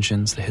of the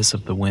engines, the hiss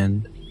of the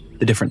wind,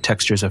 the different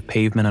textures of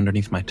pavement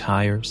underneath my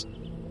tires.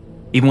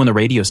 Even when the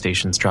radio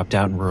stations dropped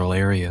out in rural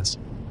areas,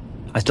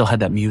 I still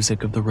had that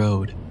music of the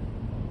road.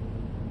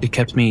 It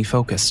kept me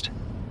focused.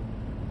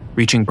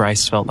 Reaching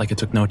Bryce felt like it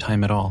took no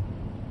time at all.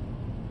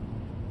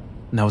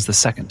 And that was the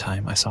second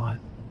time I saw it.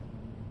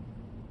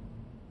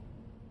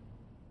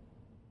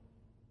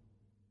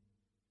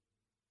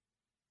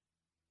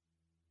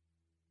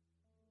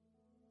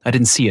 I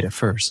didn't see it at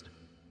first.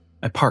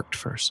 I parked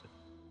first.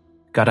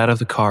 Got out of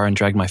the car and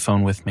dragged my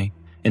phone with me,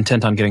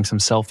 intent on getting some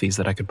selfies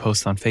that I could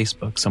post on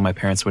Facebook so my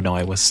parents would know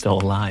I was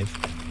still alive.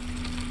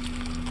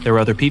 There were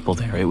other people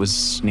there. It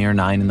was near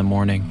 9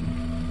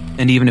 a.m,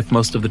 and even if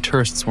most of the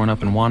tourists weren't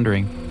up and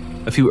wandering,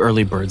 a few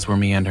early birds were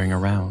meandering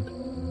around.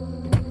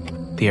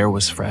 The air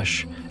was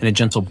fresh, and a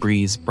gentle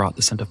breeze brought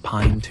the scent of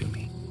pine to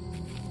me.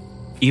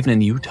 Even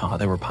in Utah,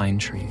 there were pine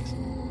trees.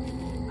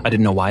 I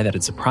didn't know why that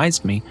had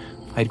surprised me.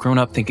 I'd grown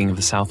up thinking of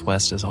the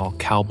Southwest as all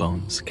cow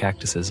bones,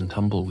 cactuses, and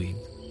tumbleweed.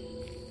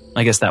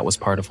 I guess that was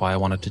part of why I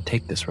wanted to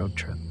take this road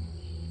trip.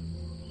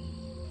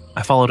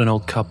 I followed an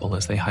old couple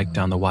as they hiked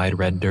down the wide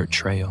red dirt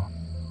trail,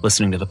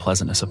 listening to the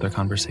pleasantness of their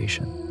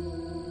conversation.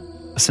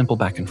 A simple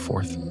back and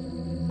forth,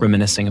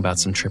 reminiscing about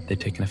some trip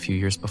they'd taken a few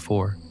years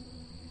before.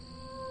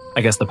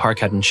 I guess the park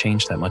hadn't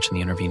changed that much in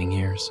the intervening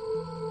years.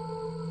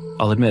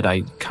 I'll admit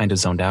I kind of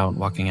zoned out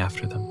walking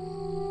after them,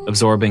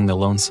 absorbing the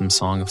lonesome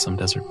song of some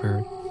desert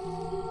bird.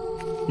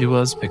 It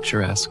was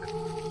picturesque,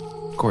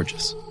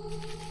 Gorgeous.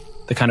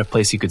 The kind of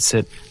place you could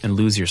sit and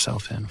lose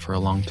yourself in for a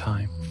long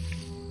time.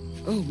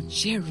 Oh,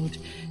 Gerald,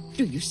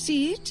 do you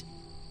see it?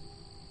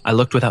 I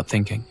looked without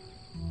thinking,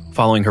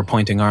 following her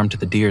pointing arm to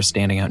the deer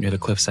standing out near the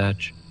cliff's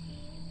edge.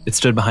 It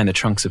stood behind the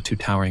trunks of 2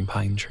 towering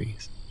pine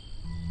trees.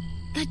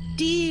 The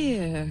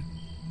deer.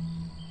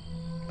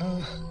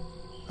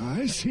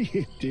 I see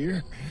it,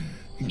 dear.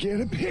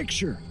 Get a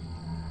picture.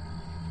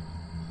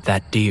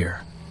 That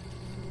deer.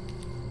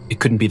 It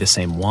couldn't be the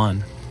same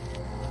one.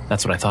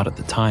 That's what I thought at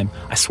the time.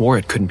 I swore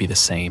it couldn't be the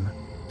same.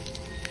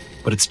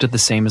 But it stood the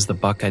same as the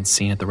buck I'd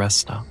seen at the rest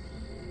stop.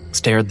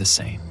 Stared the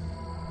same.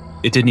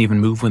 It didn't even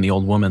move when the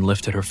old woman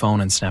lifted her phone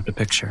and snapped a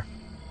picture.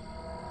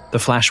 The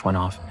flash went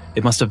off.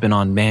 It must have been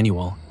on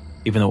manual,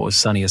 even though it was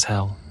sunny as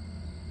hell.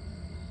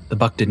 The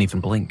buck didn't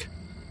even blink.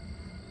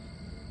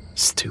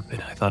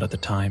 Stupid, I thought at the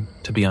time,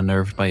 to be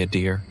unnerved by a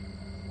deer.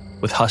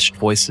 With hushed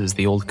voices,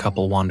 the old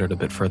couple wandered a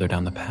bit further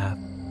down the path.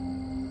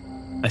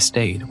 I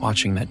stayed,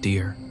 watching that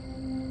deer,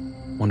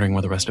 wondering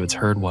where the rest of its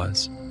herd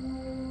was.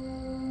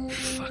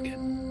 Fuck it.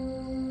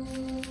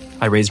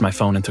 I raised my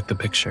phone and took the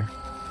picture.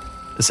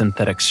 The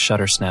synthetic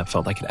shutter snap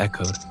felt like it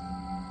echoed,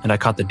 and I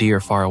caught the deer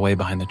far away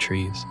behind the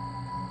trees.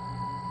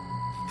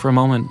 For a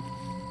moment,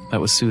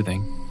 that was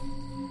soothing.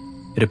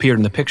 It appeared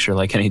in the picture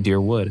like any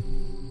deer would.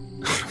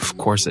 Of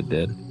course it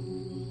did.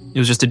 It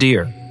was just a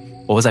deer.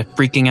 What was I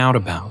freaking out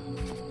about?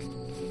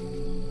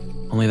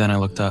 Only then I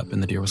looked up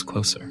and the deer was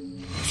closer.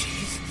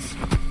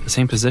 The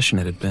same position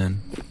it had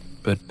been,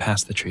 but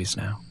past the trees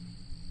now.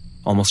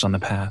 Almost on the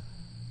path.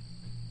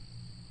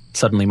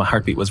 Suddenly my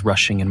heartbeat was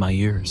rushing in my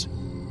ears.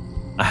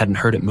 I hadn't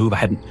heard it move. I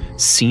hadn't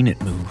seen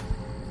it move.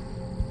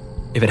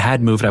 If it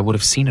had moved, I would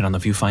have seen it on the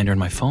viewfinder in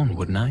my phone,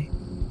 wouldn't I?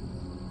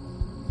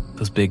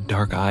 Those big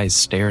dark eyes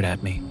stared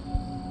at me.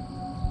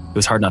 It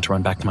was hard not to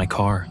run back to my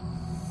car.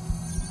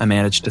 I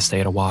managed to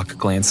stay at a walk,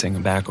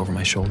 glancing back over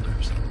my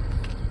shoulders.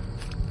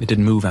 It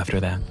didn't move after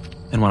that,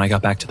 and when I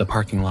got back to the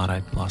parking lot,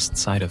 I lost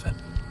sight of it.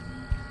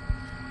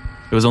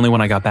 It was only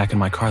when I got back in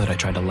my car that I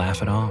tried to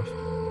laugh it off.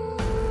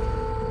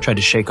 Tried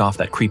to shake off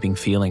that creeping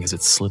feeling as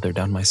it slithered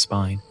down my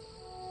spine,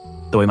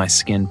 the way my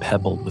skin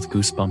pebbled with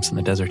goosebumps in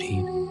the desert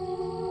heat.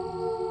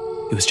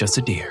 It was just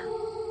a deer.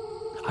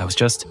 I was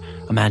just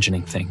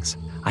imagining things.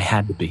 I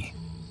had to be.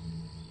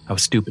 I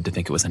was stupid to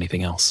think it was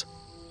anything else.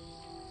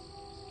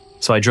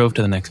 So I drove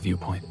to the next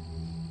viewpoint.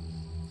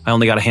 I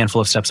only got a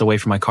handful of steps away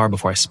from my car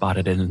before I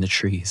spotted it in the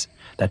trees.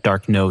 That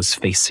dark nose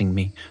facing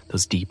me,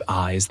 those deep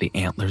eyes, the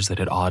antlers that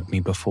had awed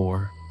me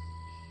before.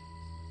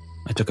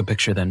 I took a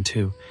picture then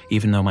too,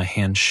 even though my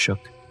hand shook.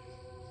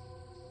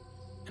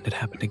 And it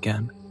happened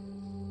again.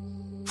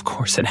 Of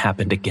course it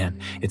happened again.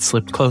 It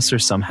slipped closer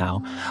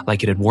somehow,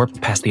 like it had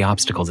warped past the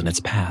obstacles in its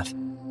path.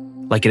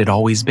 Like it had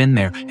always been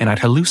there, and I'd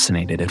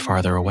hallucinated it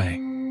farther away.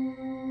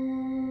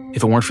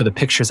 If it weren't for the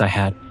pictures I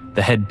had,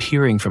 the head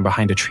peering from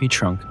behind a tree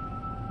trunk,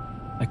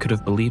 I could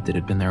have believed it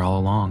had been there all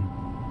along.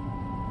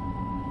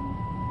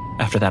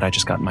 After that, I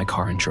just got in my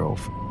car and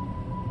drove.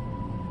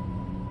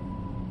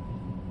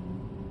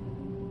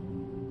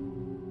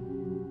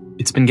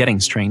 It's been getting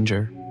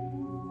stranger.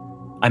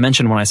 I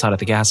mentioned when I saw it at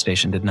the gas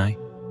station, didn't I?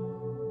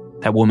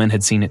 That woman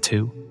had seen it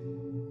too.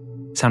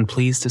 Sound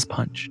pleased as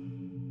punch.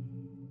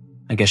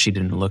 I guess she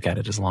didn't look at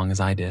it as long as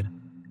I did,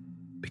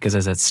 because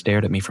as it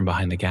stared at me from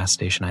behind the gas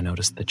station, I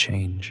noticed the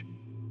change.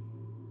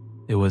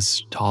 It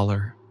was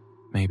taller,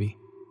 maybe.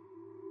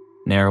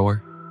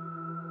 Narrower.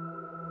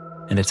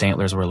 And its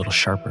antlers were a little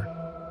sharper.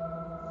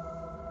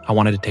 I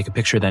wanted to take a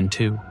picture then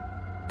too,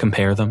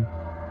 compare them,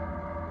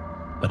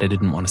 but I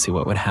didn't want to see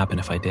what would happen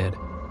if I did.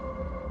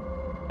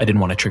 I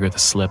didn't want to trigger the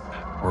slip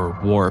or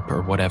warp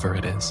or whatever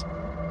it is.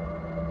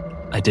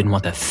 I didn't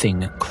want that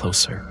thing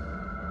closer.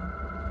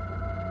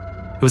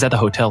 It was at the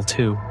hotel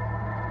too.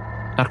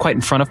 Not quite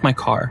in front of my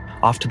car,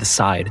 off to the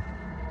side.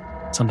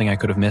 Something I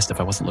could have missed if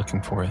I wasn't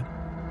looking for it.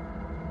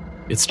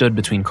 It stood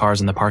between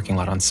cars in the parking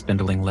lot on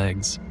spindling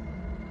legs,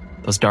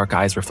 those dark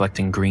eyes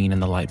reflecting green in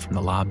the light from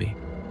the lobby.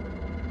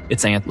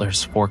 Its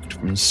antlers forked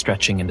from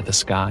stretching into the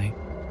sky.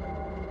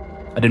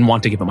 I didn't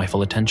want to give it my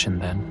full attention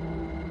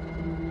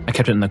then. I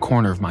kept it in the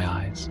corner of my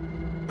eyes,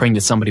 praying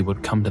that somebody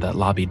would come to that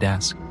lobby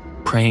desk,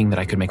 praying that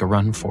I could make a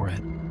run for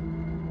it.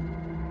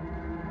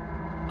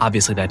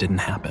 Obviously, that didn't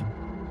happen.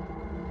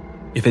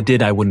 If it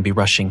did, I wouldn't be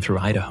rushing through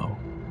Idaho,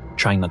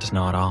 trying not to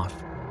nod off.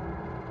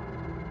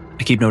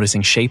 I keep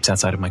noticing shapes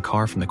outside of my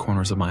car from the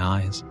corners of my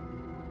eyes.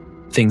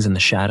 Things in the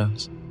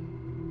shadows.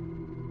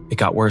 It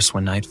got worse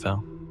when night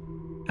fell.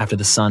 After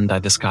the sun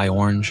dyed the sky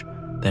orange,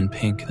 then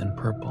pink, then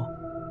purple.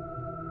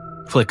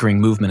 Flickering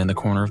movement in the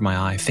corner of my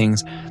eye,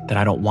 things that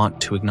I don't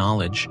want to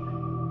acknowledge,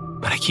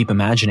 but I keep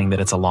imagining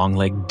that it's a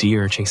long-legged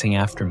deer chasing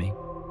after me.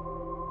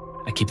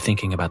 I keep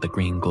thinking about the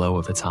green glow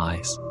of its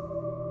eyes.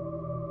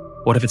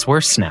 What if it's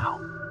worse now?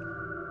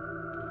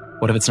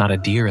 What if it's not a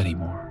deer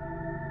anymore?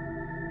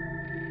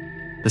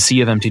 The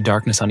sea of empty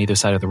darkness on either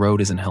side of the road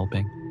isn't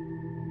helping.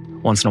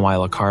 Once in a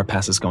while, a car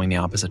passes going the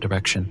opposite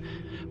direction,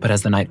 but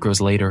as the night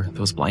grows later,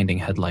 those blinding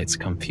headlights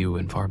come few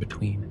and far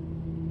between.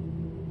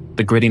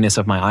 The grittiness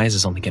of my eyes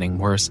is only getting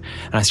worse,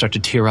 and I start to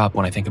tear up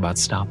when I think about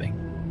stopping.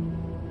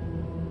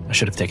 I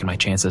should have taken my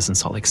chances in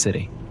Salt Lake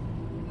City.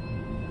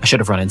 I should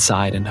have run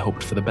inside and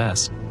hoped for the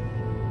best.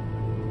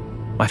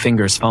 My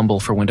fingers fumble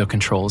for window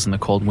controls and the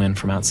cold wind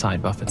from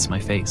outside buffets my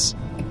face.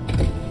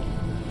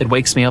 It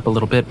wakes me up a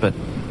little bit, but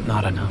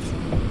not enough.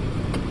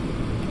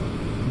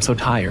 I'm so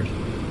tired.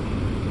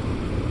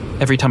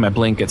 Every time I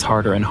blink, it's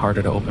harder and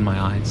harder to open my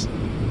eyes.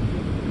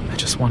 I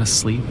just want to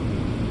sleep.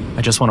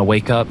 I just want to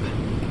wake up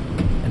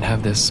and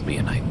have this be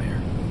a nightmare.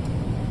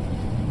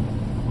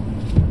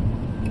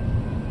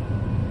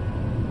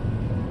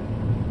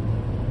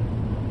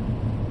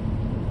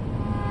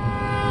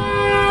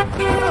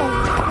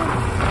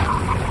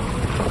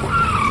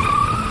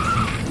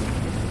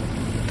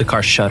 The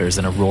car shudders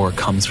and a roar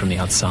comes from the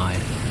outside.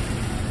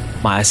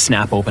 My eyes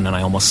snap open and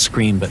I almost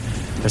scream, but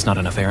there's not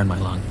enough air in my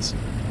lungs.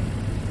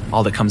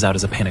 All that comes out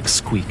is a panicked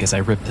squeak as I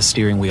rip the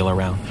steering wheel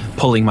around,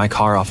 pulling my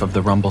car off of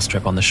the rumble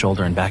strip on the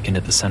shoulder and back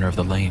into the center of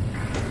the lane.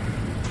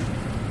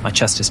 My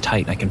chest is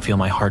tight and I can feel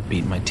my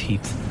heartbeat in my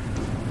teeth.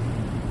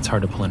 It's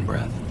hard to pull in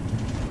breath.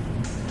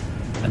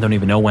 I don't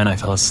even know when I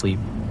fell asleep.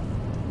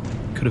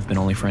 It could have been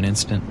only for an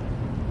instant.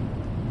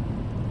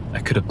 I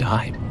could have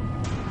died.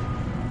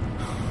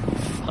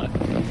 Fuck.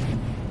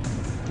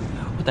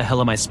 What the hell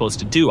am I supposed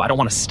to do? I don't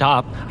want to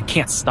stop. I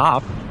can't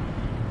stop.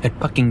 That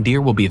fucking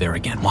deer will be there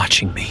again,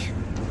 watching me.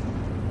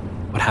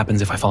 What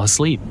happens if I fall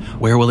asleep?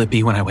 Where will it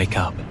be when I wake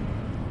up?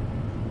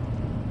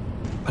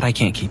 But I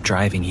can't keep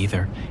driving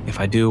either. If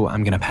I do,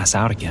 I'm gonna pass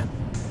out again.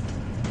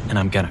 And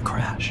I'm gonna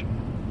crash.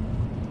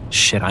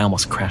 Shit, I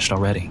almost crashed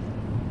already.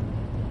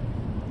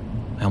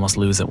 I almost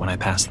lose it when I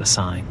pass the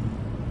sign.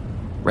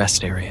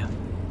 Rest area.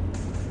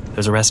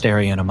 There's a rest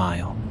area in a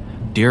mile.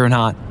 Deer or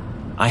not,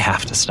 I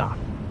have to stop.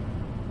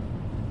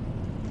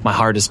 My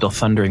heart is still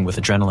thundering with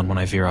adrenaline when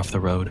I veer off the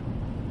road,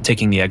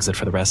 taking the exit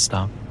for the rest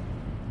stop.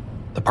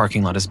 The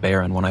parking lot is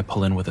barren when I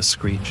pull in with a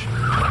screech.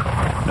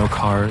 No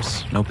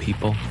cars, no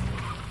people,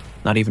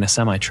 not even a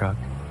semi-truck.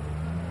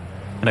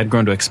 And I'd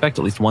grown to expect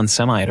at least one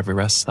semi at every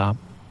rest stop.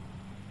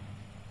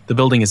 The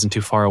building isn't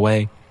too far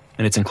away,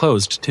 and it's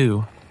enclosed,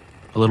 too.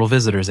 A little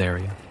visitor's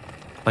area,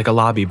 like a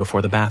lobby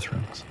before the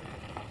bathrooms.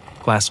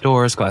 Glass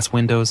doors, glass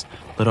windows,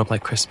 lit up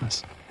like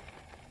Christmas.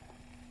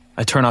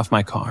 I turn off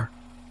my car.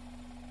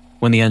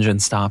 When the engine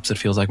stops, it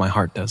feels like my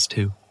heart does,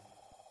 too.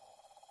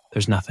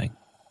 There's nothing.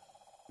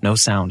 No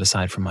sound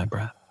aside from my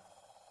breath.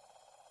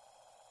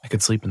 I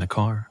could sleep in the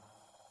car.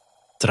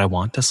 Did I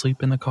want to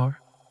sleep in the car?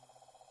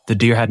 The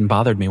deer hadn't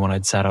bothered me when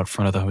I'd sat out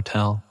front of the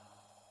hotel.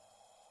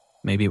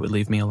 Maybe it would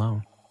leave me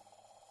alone.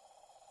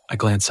 I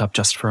glance up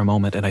just for a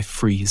moment and I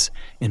freeze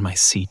in my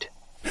seat.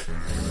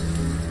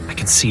 I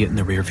can see it in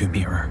the rearview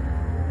mirror.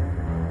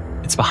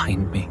 It's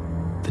behind me,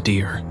 the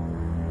deer.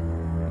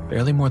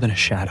 Barely more than a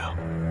shadow.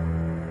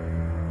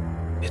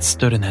 It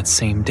stood in that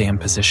same damn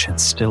position,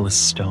 still as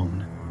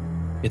stone.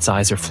 Its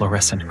eyes are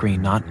fluorescent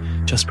green, not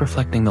just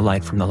reflecting the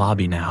light from the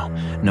lobby now.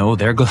 No,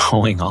 they're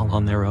glowing all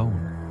on their own.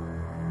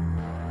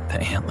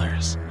 The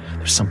antlers.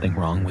 There's something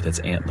wrong with its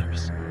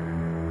antlers.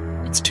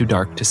 It's too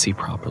dark to see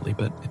properly,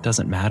 but it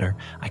doesn't matter.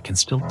 I can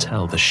still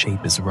tell the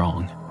shape is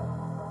wrong.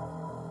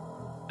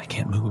 I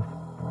can't move.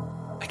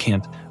 I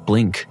can't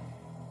blink.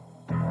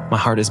 My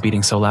heart is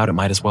beating so loud it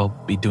might as well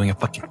be doing a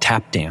fucking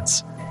tap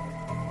dance.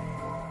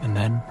 And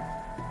then,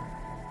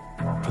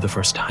 for the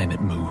first time,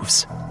 it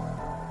moves.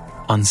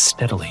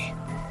 Unsteadily.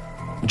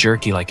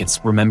 Jerky, like it's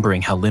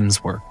remembering how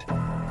limbs worked.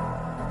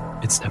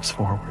 It steps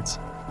forwards.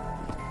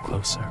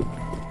 Closer.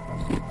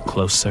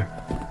 Closer.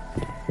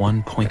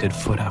 One pointed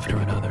foot after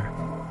another.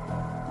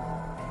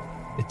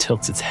 It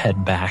tilts its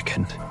head back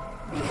and...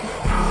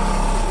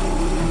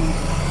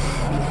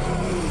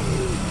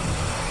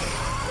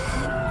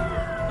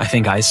 I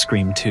think I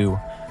scream too,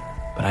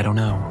 but I don't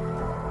know.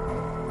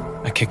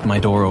 I kick my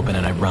door open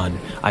and I run.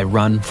 I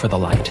run for the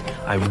light.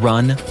 I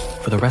run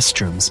for the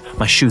restrooms,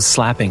 my shoes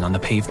slapping on the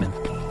pavement.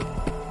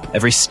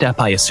 Every step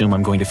I assume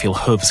I'm going to feel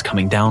hooves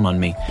coming down on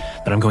me,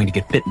 that I'm going to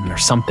get bitten or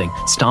something,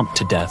 stomped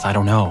to death, I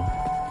don't know.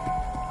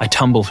 I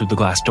tumble through the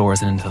glass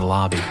doors and into the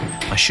lobby,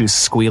 my shoes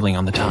squealing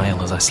on the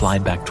tile as I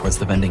slide back towards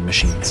the vending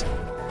machines.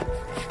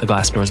 The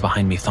glass doors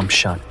behind me thump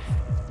shut,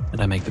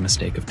 and I make the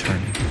mistake of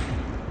turning.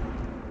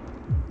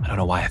 I don't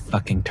know why I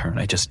fucking turn,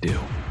 I just do.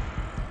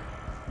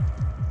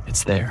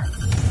 It's there.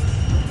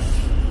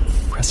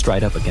 Pressed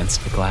right up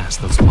against the glass,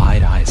 those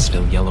wide eyes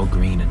still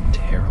yellow-green and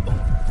terrible.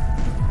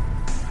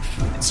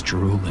 It's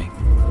drooling.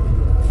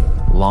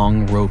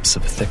 Long ropes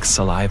of thick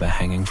saliva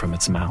hanging from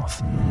its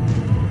mouth.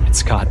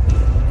 It's got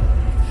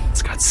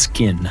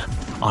skin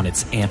on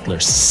its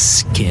antlers,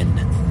 skin.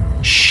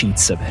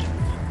 Sheets of it,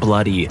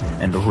 bloody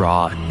and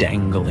raw,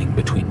 dangling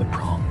between the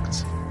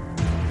prongs.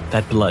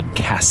 That blood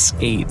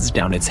cascades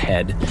down its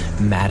head,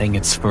 matting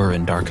its fur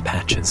in dark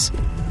patches.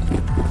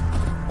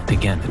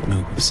 Again, it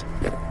moves.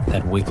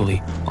 That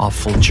wiggly,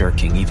 awful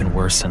jerking, even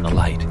worse in the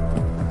light.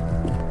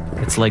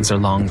 Its legs are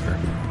longer,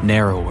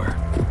 narrower,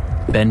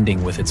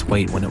 bending with its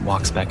weight when it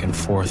walks back and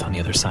forth on the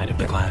other side of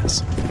the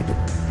glass.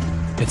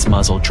 Its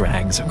muzzle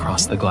drags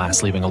across the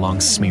glass, leaving a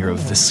long smear of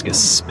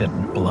viscous spit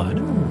and blood.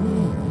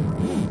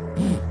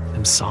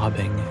 I'm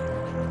sobbing.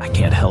 I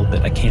can't help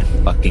it. I can't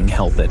fucking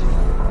help it.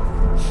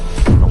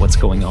 I don't know what's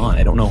going on.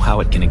 I don't know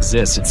how it can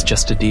exist. It's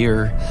just a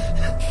deer.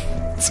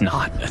 It's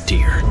not a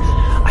deer.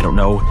 I don't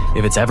know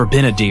if it's ever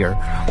been a deer,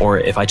 or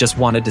if I just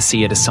wanted to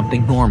see it as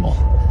something normal.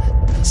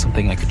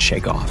 Something I could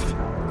shake off.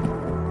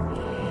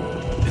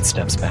 It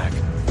steps back,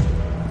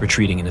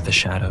 retreating into the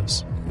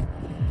shadows.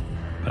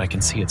 But I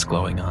can see its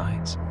glowing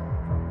eyes.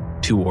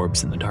 2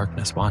 orbs in the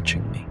darkness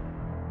watching me.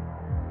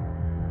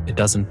 It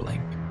doesn't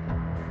blink.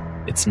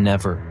 It's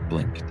never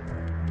blinked.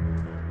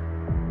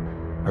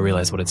 I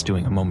realize what it's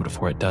doing a moment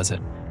before it does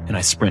it, and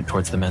I sprint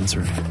towards the men's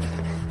room.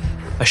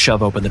 I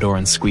shove open the door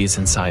and squeeze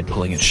inside,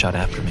 pulling it shut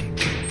after me.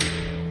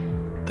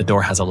 The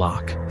door has a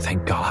lock,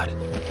 thank God.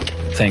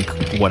 Thank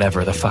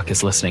whatever the fuck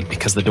is listening,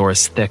 because the door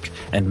is thick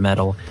and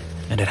metal,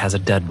 and it has a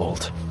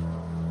deadbolt.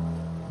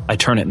 I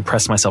turn it and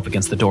press myself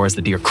against the door as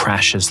the deer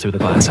crashes through the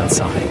glass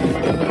outside.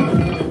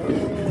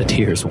 The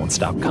tears won't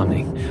stop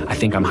coming. I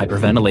think I'm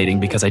hyperventilating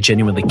because I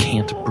genuinely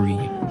can't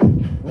breathe.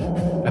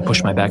 I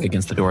push my back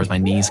against the door as my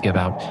knees give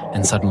out,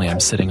 and suddenly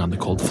I'm sitting on the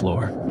cold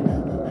floor.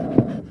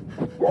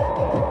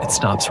 It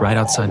stops right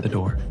outside the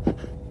door.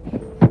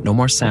 No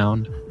more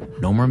sound,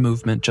 no more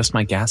movement, just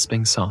my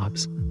gasping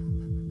sobs,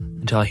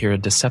 until I hear a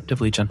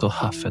deceptively gentle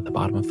huff at the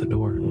bottom of the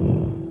door.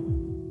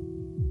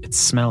 It's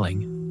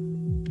smelling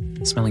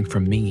for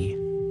me.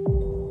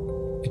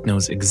 It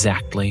knows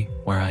exactly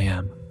where I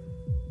am.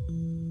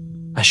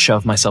 I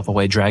shove myself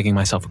away, dragging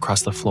myself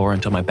across the floor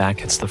until my back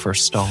hits the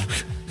first stall.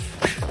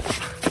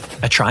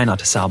 I try not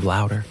to sob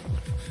louder.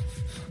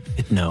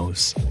 It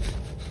knows.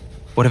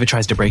 What if it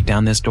tries to break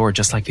down this door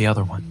just like the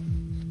other one?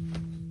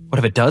 What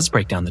if it does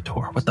break down the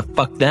door? What the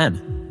fuck then?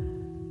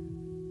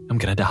 I'm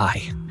gonna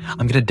die.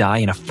 I'm gonna die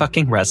in a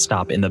fucking rest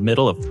stop in the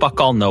middle of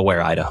fuck all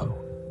nowhere, Idaho.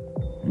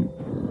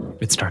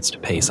 It starts to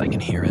pace, I can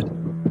hear it.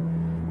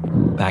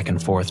 Back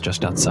and forth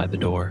just outside the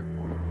door.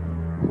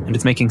 And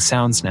it's making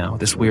sounds now,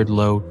 this weird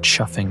low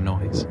chuffing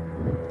noise.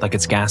 Like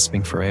it's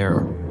gasping for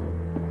air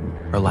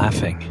or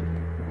laughing.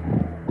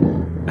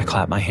 I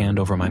clap my hand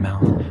over my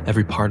mouth.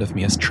 Every part of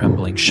me is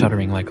trembling,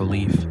 shuddering like a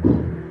leaf.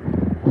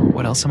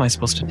 What else am I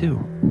supposed to do?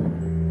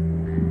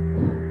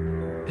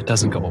 It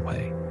doesn't go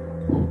away.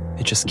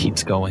 It just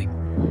keeps going.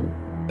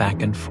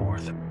 Back and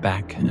forth,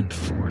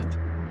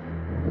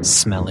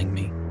 smelling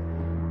me.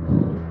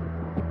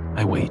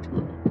 I wait.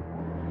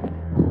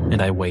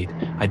 And I wait.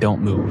 I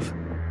don't move.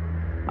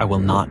 I will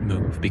not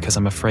move because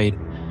I'm afraid,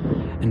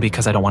 and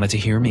because I don't want it to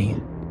hear me.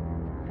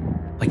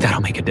 Like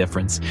that'll make a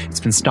difference. It's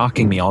been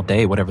stalking me all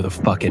day, whatever the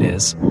fuck it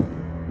is.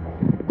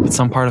 But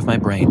some part of my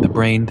brain, the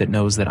brain that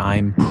knows that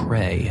I'm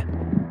prey,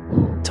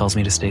 tells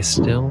me to stay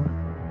still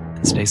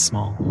and stay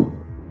small.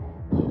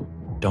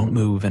 Don't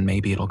move and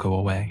maybe it'll go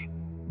away.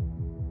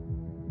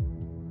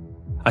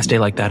 I stay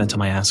like that until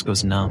my ass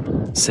goes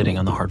numb, sitting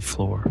on the hard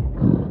floor.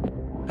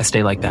 I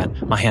stay like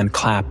that, my hand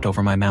clapped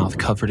over my mouth,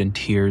 covered in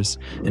tears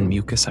and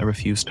mucus I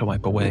refuse to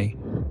wipe away.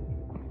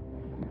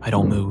 I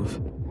don't move,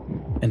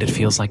 and it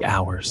feels like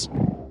hours.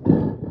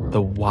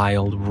 The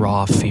wild,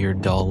 raw fear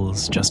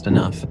dulls just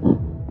enough,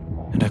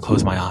 and I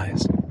close my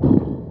eyes.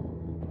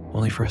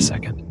 Only for a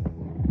second.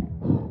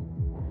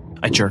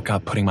 I jerk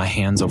up, putting my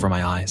hands over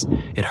my eyes.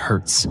 It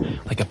hurts,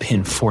 like a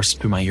pin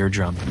forced through my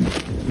eardrum,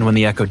 and when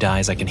the echo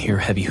dies, I can hear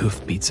heavy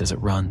hoofbeats as it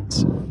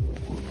runs.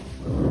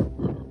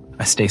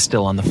 I stay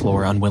still on the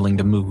floor, unwilling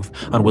to move,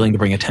 unwilling to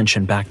bring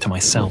attention back to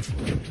myself.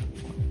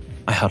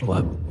 I huddle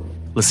up,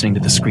 listening to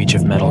the screech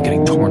of metal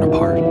getting torn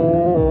apart,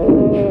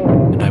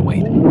 and I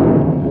wait.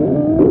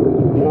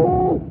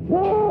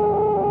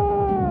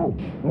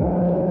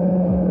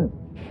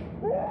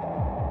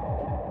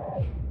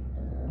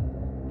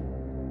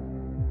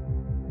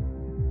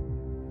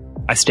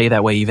 I stay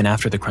that way even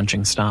after the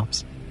crunching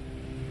stops.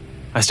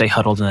 I stay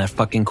huddled in that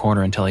fucking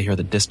corner until I hear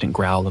the distant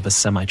growl of a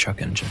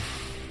semi-truck engine.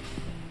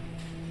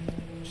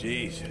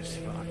 Jesus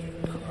fucking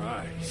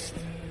Christ.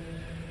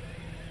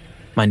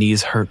 My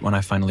knees hurt when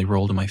I finally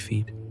roll to my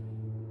feet.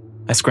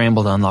 I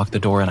scramble to unlock the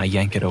door and I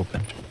yank it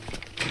open.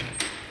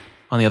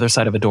 On the other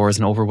side of a door is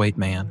an overweight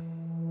man,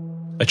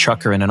 a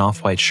trucker in an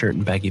off-white shirt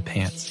and baggy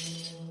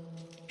pants.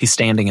 He's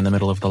standing in the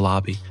middle of the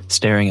lobby,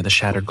 staring at the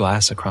shattered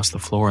glass across the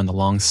floor and the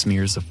long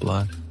smears of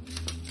blood,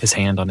 his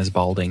hand on his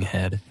balding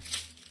head.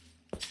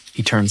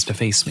 He turns to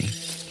face me,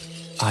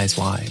 eyes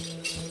wide.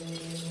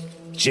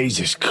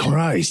 Jesus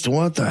Christ,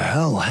 what the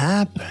hell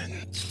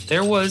happened?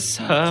 There was,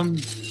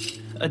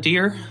 a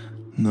deer.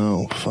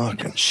 No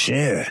fucking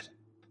shit.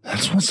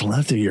 That's what's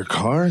left of your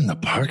car in the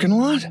parking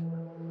lot?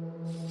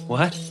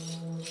 What?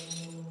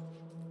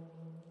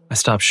 I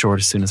stop short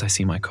as soon as I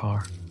see my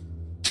car.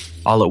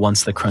 All at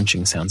once, the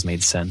crunching sounds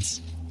made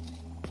sense.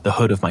 The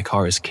hood of my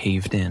car is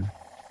caved in.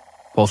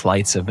 Both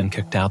lights have been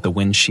kicked out, the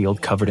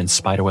windshield covered in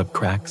spiderweb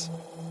cracks.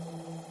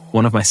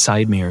 One of my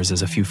side mirrors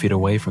is a few feet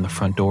away from the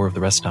front door of the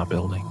rest stop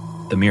building.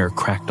 The mirror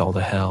cracked all to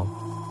hell.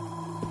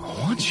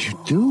 What'd you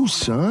do,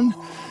 son?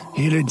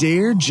 Hit a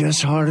deer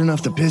just hard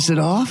enough to piss it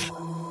off?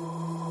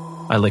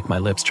 I lick my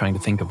lips trying to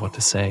think of what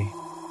to say.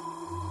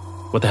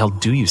 What the hell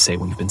do you say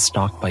when you've been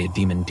stalked by a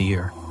demon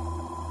deer?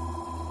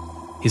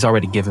 He's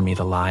already given me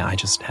the lie, I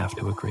just have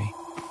to agree.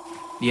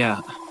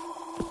 Yeah,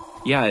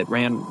 it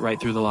ran right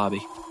through the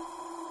lobby.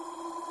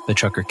 The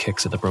trucker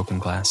kicks at the broken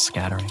glass,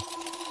 scattering.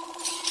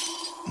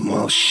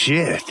 Well,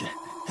 shit.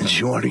 Did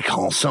you already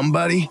call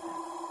somebody?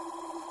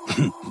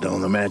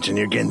 Don't imagine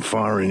you're getting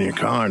far in your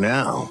car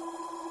now.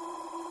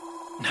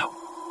 No.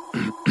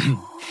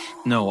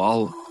 No,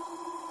 I'll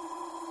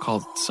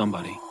call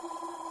somebody.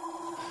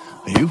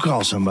 You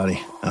call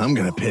somebody, I'm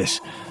gonna piss.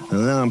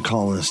 And then I'm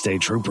calling the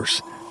state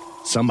troopers.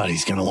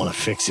 Somebody's gonna want to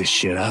fix this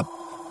shit up.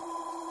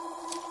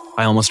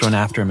 I almost run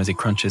after him as he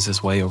crunches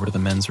his way over to the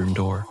men's room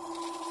door.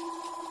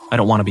 I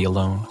don't want to be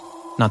alone.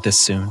 Not this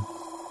soon.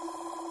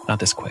 Not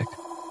this quick.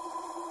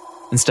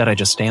 Instead, I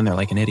just stand there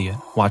like an idiot,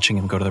 watching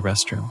him go to the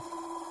restroom.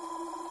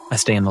 I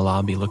stay in the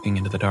lobby looking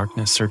into the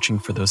darkness, searching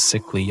for those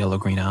sickly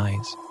yellow-green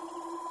eyes.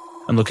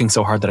 I'm looking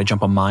so hard that I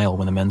jump a mile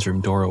when the men's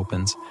room door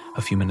opens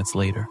a few minutes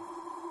later.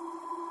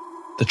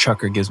 The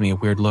trucker gives me a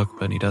weird look,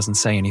 but he doesn't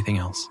say anything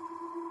else.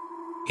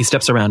 He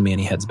steps around me and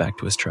he heads back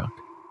to his truck.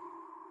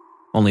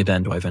 Only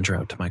then do I venture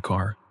out to my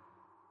car.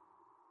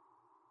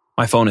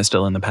 My phone is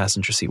still in the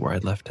passenger seat where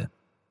I'd left it.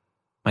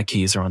 My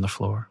keys are on the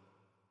floor.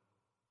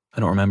 I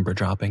don't remember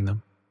dropping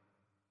them.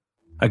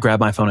 I grab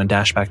my phone and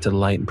dash back to the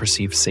light and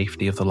perceived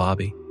safety of the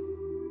lobby.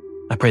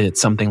 I pray that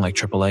something like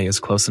AAA is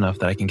close enough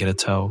that I can get a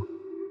tow.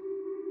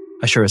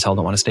 I sure as hell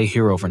don't want to stay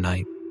here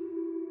overnight.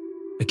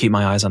 I keep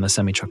my eyes on the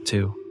semi-truck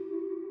too.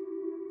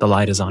 The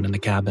light is on in the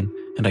cabin,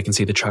 and I can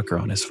see the trucker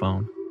on his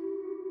phone.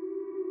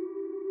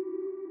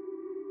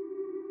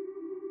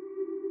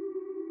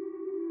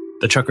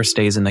 The trucker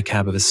stays in the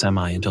cab of his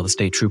semi until the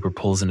state trooper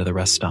pulls into the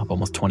rest stop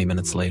almost 20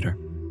 minutes later.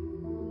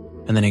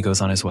 And then he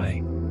goes on his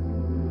way.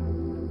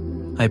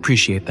 I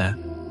appreciate that,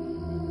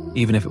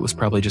 even if it was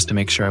probably just to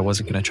make sure I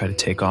wasn't going to try to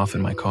take off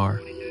in my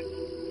car.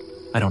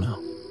 I don't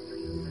know.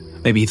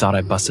 Maybe he thought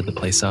I busted the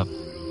place up.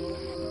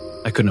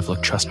 I couldn't have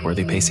looked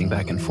trustworthy pacing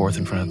back and forth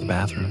in front of the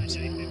bathrooms.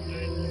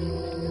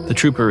 The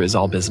trooper is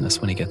all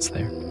business when he gets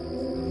there,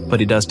 but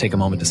he does take a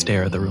moment to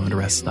stare at the ruined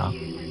rest stop.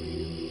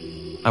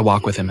 I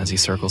walk with him as he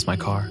circles my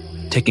car,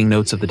 taking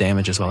notes of the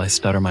damages while I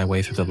stutter my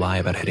way through the lie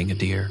about hitting a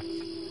deer.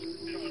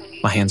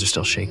 My hands are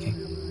still shaking.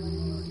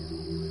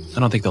 I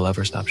don't think they'll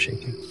ever stop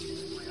shaking.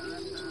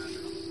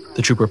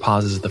 The trooper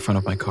pauses at the front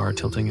of my car,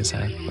 tilting his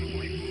head.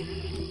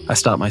 I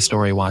stop my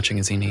story watching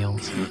as he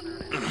kneels.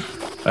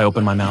 I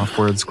open my mouth,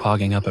 words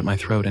clogging up at my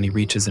throat, and he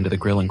reaches into the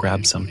grill and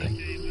grabs something.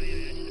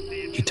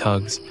 He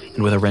tugs,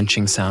 and with a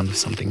wrenching sound,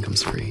 something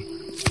comes free.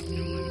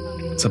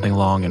 Something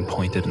long and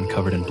pointed and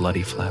covered in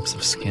bloody flaps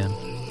of skin.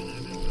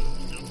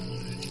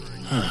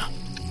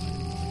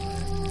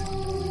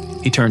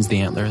 He turns the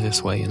antler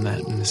this way and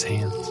that in his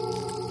hands,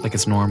 like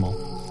it's normal,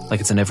 like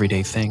it's an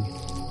everyday thing.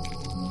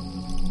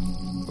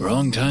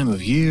 Wrong time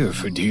of year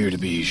for deer to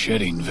be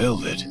shedding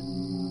velvet.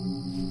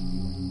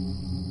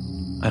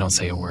 I don't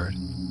say a word.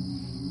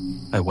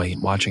 I wait,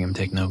 watching him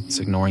take notes,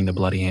 ignoring the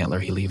bloody antler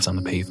he leaves on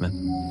the pavement.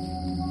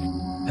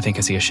 I think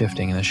I see a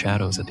shifting in the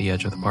shadows at the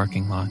edge of the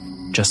parking lot,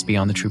 just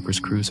beyond the trooper's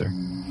cruiser,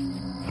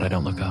 but I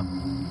don't look up.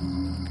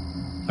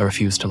 I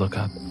refuse to look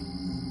up.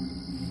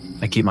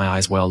 I keep my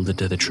eyes welded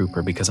to the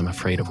trooper because I'm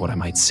afraid of what I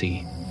might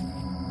see.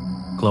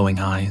 Glowing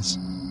eyes,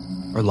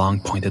 or long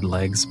pointed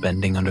legs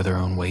bending under their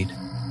own weight,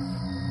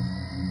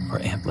 or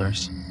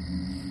antlers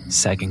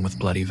sagging with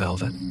bloody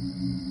velvet.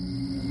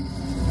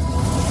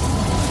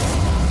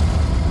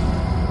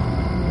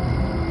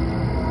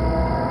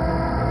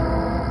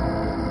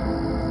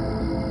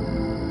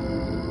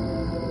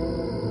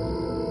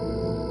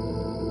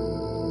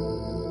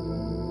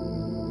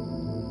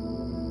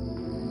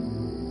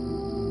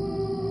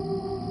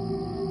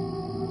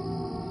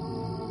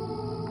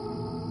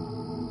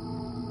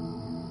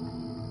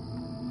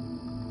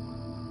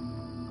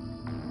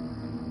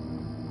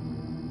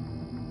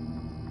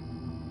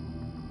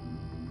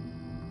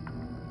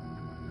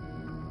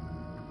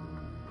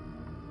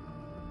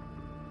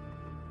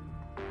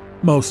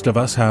 Most of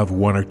us have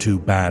one or two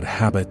bad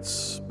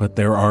habits, but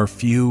there are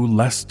few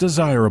less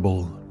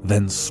desirable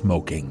than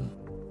smoking.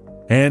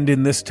 And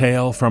in this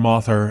tale from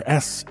author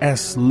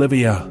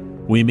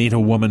S11E23, we meet a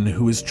woman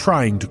who is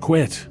trying to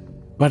quit.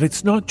 But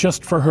it's not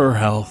just for her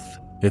health,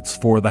 it's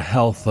for the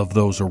health of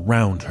those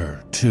around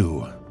her,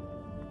 too.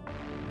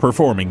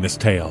 Performing this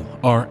tale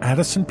are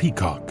Addison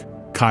Peacock,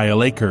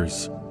 Kyle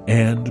Akers,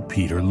 and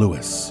Peter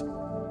Lewis.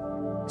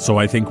 So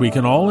I think we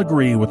can all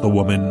agree with the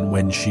woman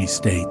when she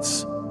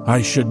states,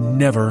 I should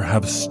never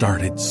have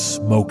started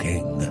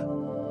smoking.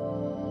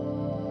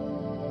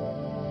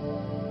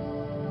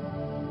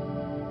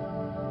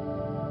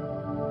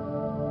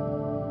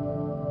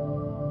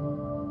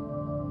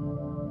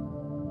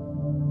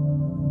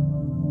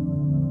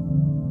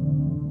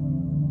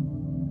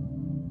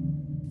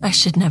 I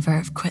should never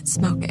have quit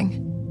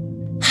smoking.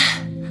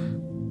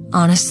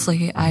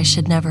 Honestly, I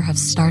should never have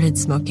started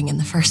smoking in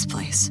the first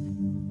place.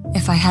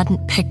 If I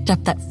hadn't picked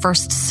up that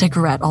first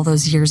cigarette all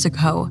those years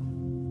ago,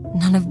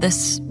 none of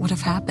this would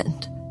have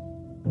happened.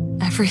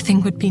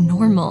 everything would be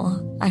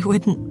normal. I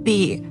wouldn't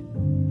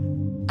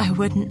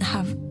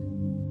have...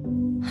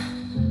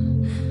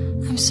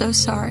 I'm so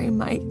sorry,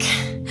 Mike.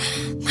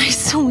 My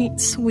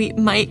sweet, sweet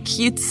Mike,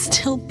 you'd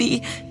still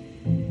be...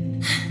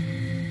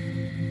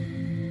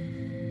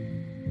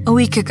 A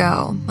week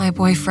ago, my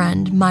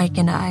boyfriend, Mike,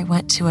 and I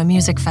went to a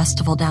music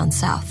festival down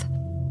south.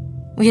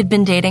 We had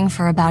been dating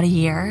for about a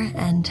year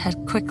and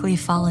had quickly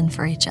fallen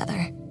for each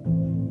other.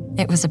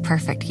 It was a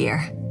perfect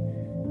year.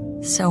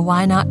 So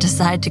why not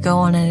decide to go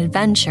on an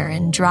adventure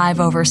and drive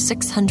over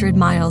 600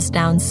 miles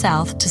down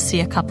south to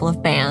see a couple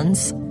of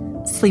bands,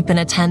 sleep in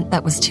a tent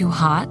that was too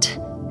hot,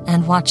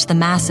 and watch the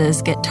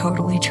masses get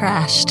totally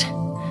trashed.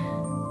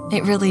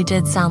 It really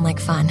did sound like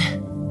fun.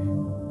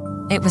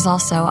 It was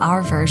also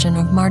our version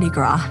of Mardi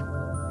Gras.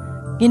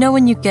 You know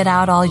when you get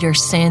out all your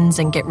sins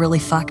and get really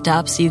fucked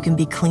up so you can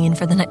be clean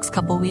for the next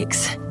couple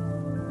weeks?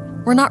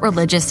 We're not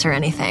religious or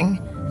anything,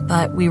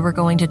 but we were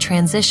going to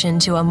transition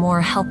to a more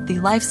healthy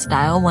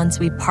lifestyle once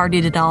we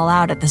partied it all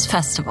out at this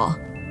festival.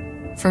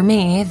 For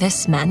me,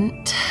 this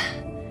meant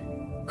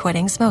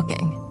quitting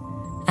smoking,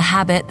 a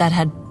habit that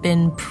had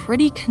been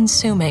pretty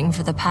consuming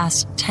for the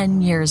past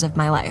 10 years of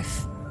my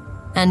life.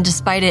 And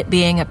despite it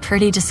being a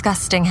pretty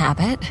disgusting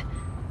habit,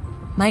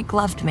 Mike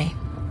loved me,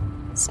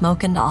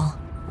 smoke and all.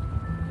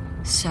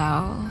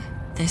 So,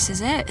 this is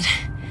it.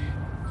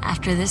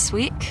 After this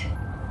week,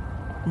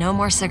 no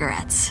more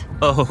cigarettes.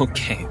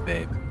 Okay,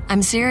 babe.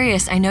 I'm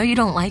serious, I know you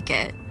don't like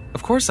it.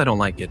 Of course I don't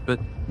like it,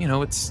 but,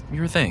 it's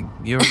your thing.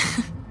 Your...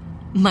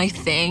 My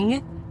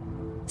thing?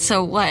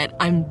 So what,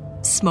 I'm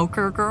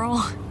smoker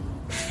girl?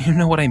 You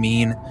know what I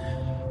mean.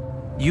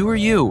 You are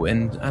you,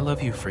 and I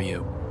love you for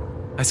you.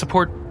 I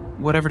support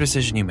whatever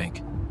decision you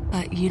make.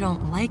 But you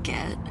don't like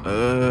it.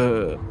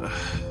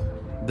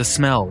 The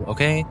smell,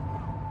 okay?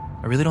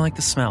 I really don't like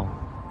the smell.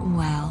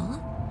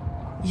 Well,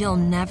 you'll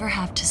never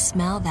have to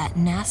smell that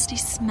nasty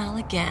smell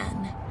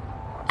again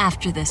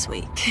after this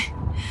week.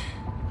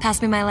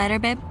 Pass me my lighter,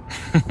 babe.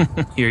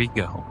 Here you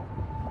go.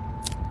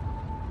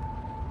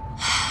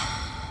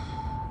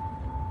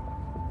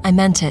 I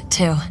meant it,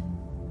 too.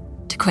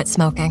 To quit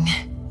smoking,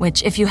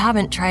 which if you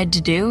haven't tried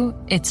to do,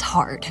 it's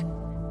hard.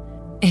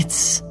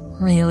 It's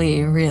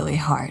really, really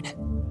hard.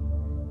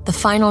 The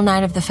final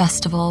night of the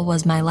festival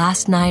was my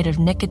last night of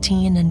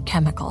nicotine and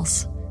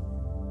chemicals.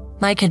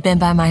 Mike had been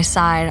by my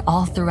side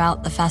all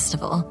throughout the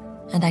festival,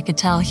 and I could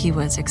tell he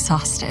was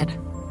exhausted.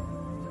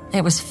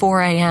 It was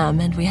 4 a.m.,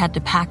 and we had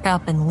to pack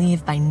up and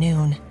leave by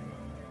noon.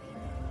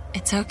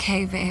 It's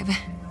okay, babe.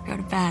 Go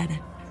to bed.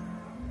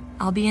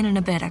 I'll be in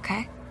a bit,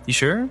 okay? You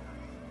sure?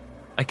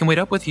 I can wait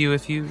up with you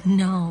if you...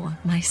 No,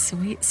 my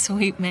sweet,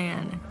 sweet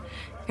man.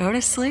 Go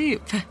to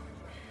sleep.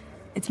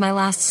 It's my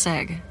last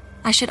cig.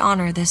 I should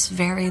honor this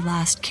very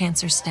last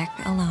cancer stick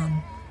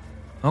alone.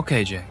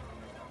 Okay, Jay.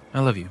 I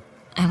love you.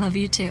 I love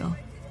you too.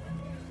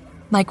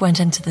 Mike went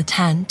into the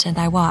tent, and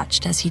I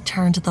watched as he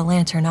turned the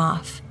lantern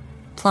off,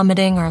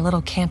 plummeting our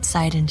little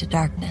campsite into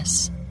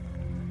darkness.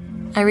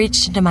 I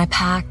reached into my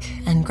pack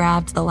and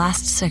grabbed the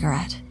last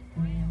cigarette.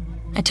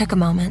 I took a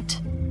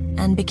moment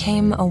and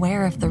became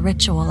aware of the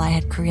ritual I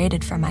had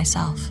created for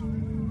myself.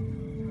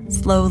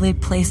 Slowly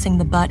placing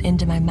the butt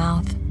into my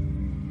mouth,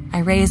 I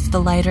raised the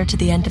lighter to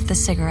the end of the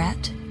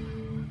cigarette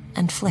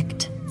and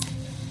flicked.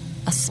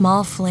 A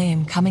small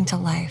flame coming to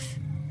life,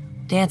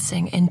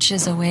 dancing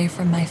inches away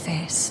from my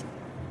face.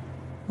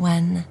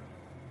 When,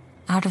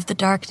 out of the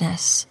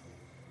darkness,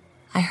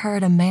 I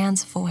heard a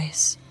man's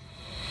voice.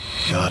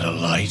 Got a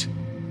light?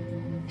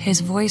 His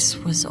voice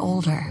was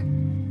older,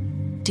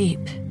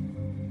 deep.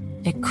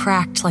 It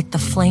cracked like the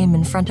flame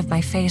in front of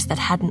my face that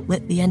hadn't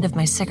lit the end of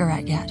my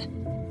cigarette yet.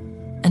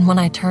 And when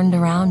I turned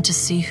around to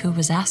see who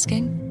was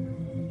asking,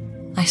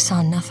 I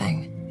saw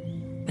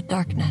nothing but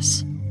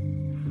darkness.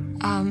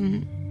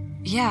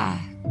 Yeah.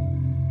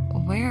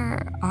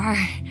 Where are...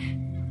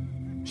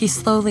 He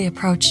slowly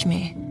approached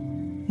me,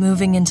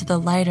 moving into the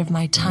light of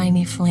my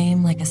tiny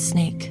flame like a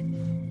snake.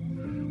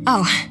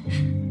 Oh,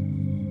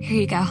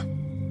 here you go.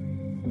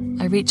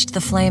 I reached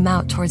the flame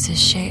out towards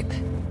his shape.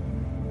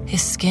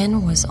 His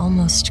skin was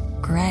almost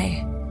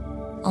gray,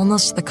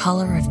 almost the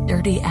color of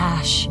dirty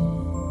ash.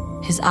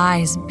 His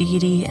eyes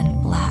beady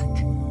and black.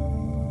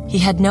 He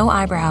had no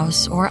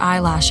eyebrows or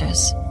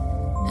eyelashes,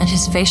 and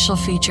his facial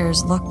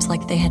features looked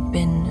like they had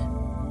been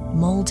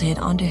molded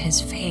onto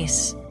his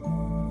face,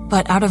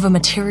 but out of a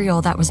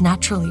material that was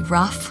naturally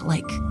rough,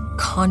 like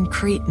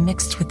concrete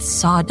mixed with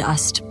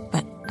sawdust,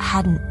 but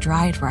hadn't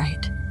dried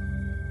right.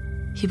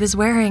 He was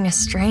wearing a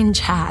strange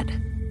hat,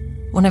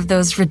 one of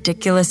those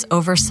ridiculous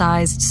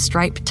oversized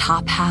striped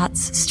top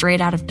hats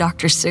straight out of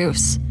Dr.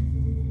 Seuss,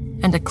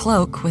 and a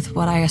cloak with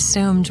what I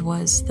assumed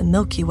was the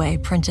Milky Way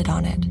printed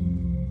on it.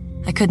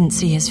 I couldn't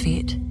see his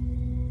feet.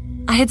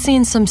 I had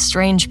seen some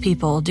strange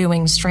people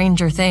doing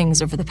stranger things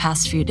over the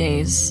past few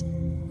days,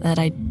 that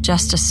I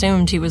just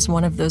assumed he was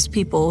one of those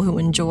people who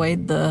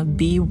enjoyed the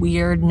be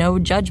weird, no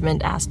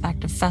judgment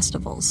aspect of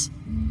festivals.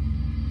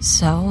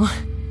 So,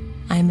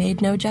 I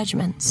made no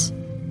judgments.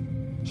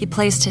 He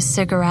placed his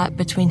cigarette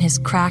between his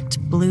cracked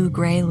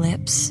blue-gray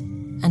lips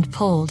and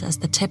pulled as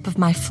the tip of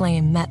my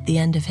flame met the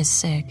end of his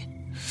cig.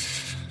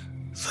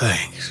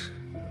 Thanks.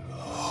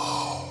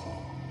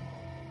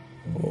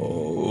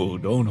 Oh,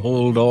 don't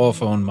hold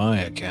off on my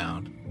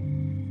account.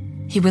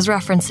 He was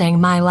referencing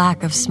my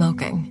lack of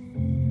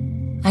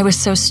smoking. I was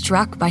so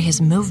struck by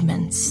his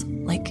movements,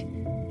 like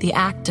the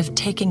act of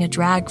taking a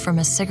drag from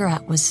a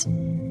cigarette was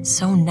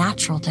so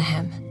natural to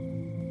him,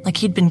 like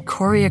he'd been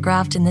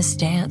choreographed in this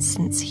dance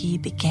since he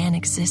began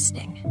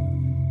existing.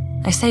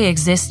 I say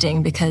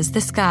existing because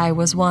this guy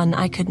was one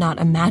I could not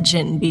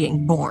imagine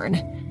being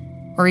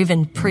born, or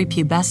even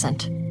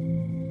prepubescent.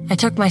 I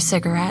took my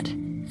cigarette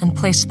and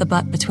placed the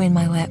butt between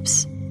my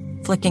lips,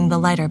 flicking the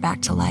lighter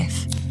back to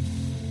life.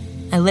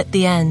 I lit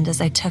the end as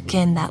I took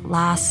in that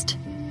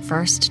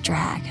first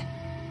drag.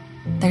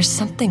 There's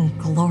something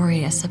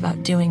glorious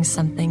about doing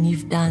something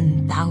you've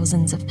done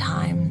thousands of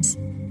times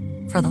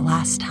for the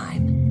last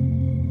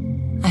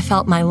time. I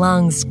felt my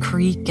lungs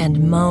creak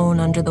and moan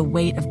under the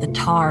weight of the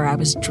tar I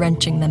was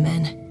drenching them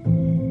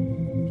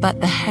in.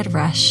 But the head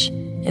rush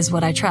is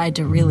what I tried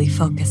to really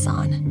focus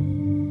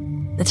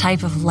on. The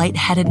type of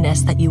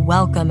lightheadedness that you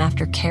welcome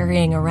after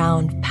carrying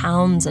around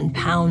pounds and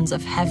pounds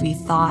of heavy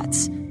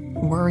thoughts,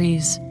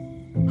 worries,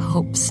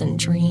 hopes, and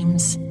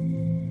dreams.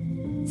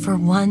 For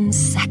 1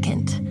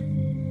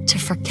 second, to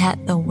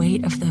forget the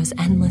weight of those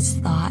endless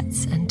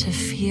thoughts and to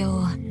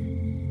feel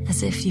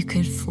as if you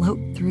could float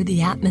through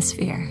the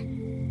atmosphere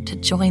to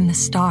join the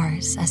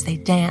stars as they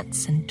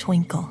dance and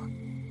twinkle.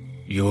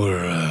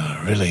 You're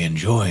really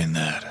enjoying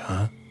that,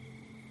 huh?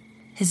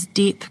 His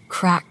deep,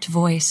 cracked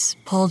voice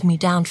pulled me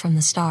down from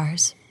the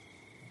stars.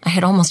 I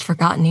had almost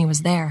forgotten he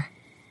was there.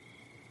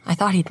 I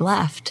thought he'd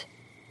left,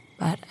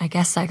 but I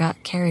guess I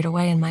got carried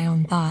away in my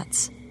own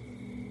thoughts.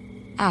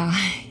 Oh,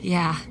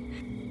 yeah.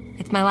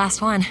 It's my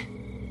last one.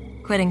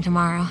 Quitting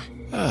tomorrow.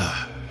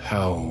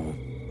 How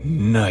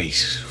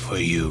nice for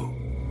you.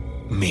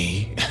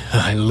 Me,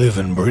 I live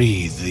and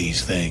breathe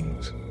these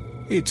things.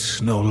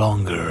 It's no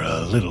longer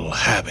a little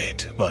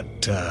habit, but,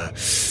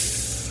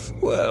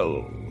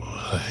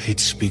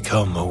 it's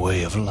become a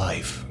way of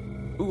life.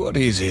 What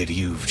is it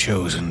you've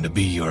chosen to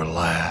be your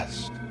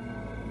last?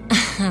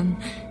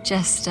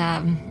 Just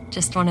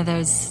one of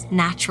those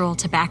natural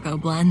tobacco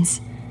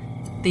blends.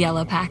 The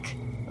yellow pack.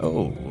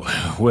 Oh,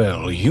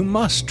 well, you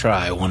must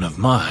try one of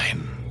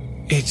mine.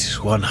 It's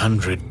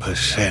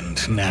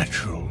 100%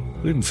 natural.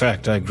 In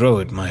fact, I grow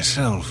it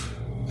myself.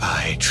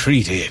 I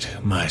treat it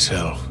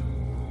myself.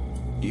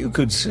 You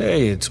could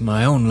say it's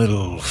my own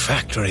little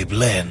factory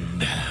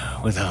blend.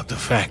 Without the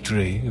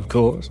factory, of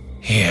course.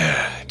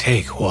 Here,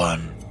 take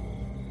one.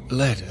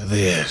 Let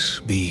this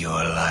be your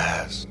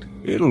last.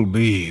 It'll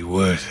be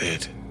worth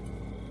it.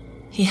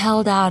 He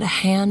held out a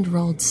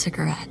hand-rolled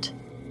cigarette.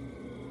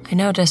 I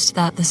noticed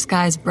that this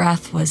guy's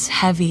breath was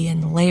heavy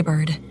and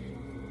labored,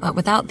 but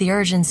without the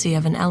urgency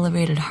of an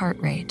elevated heart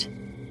rate.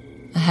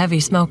 A heavy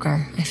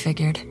smoker, I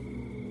figured.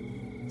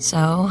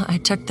 So I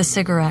took the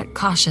cigarette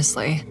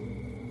cautiously,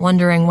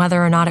 wondering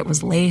whether or not it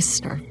was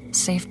laced or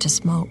safe to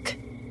smoke.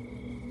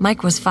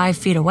 Mike was 5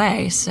 feet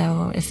away,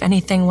 so if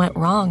anything went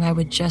wrong, I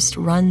would just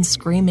run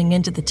screaming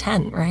into the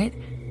tent, right?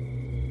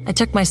 I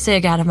took my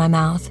cig out of my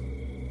mouth,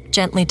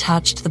 gently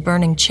touched the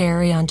burning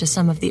cherry onto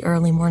some of the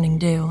early morning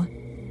dew,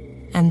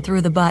 and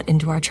threw the butt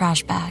into our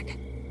trash bag.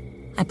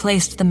 I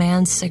placed the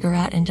man's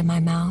cigarette into my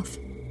mouth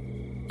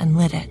and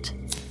lit it.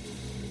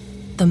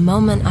 The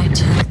moment I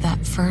took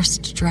that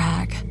first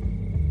drag,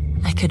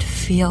 I could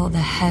feel the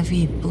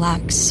heavy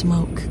black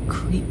smoke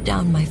creep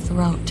down my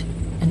throat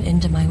and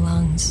into my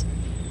lungs,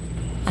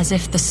 as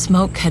if the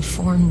smoke had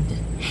formed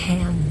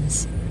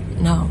hands,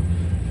 no,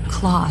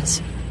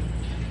 claws,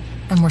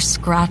 and were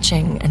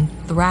scratching and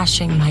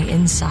thrashing my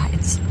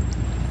insides.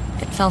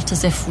 It felt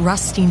as if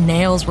rusty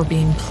nails were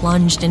being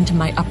plunged into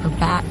my upper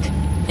back,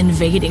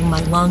 invading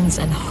my lungs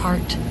and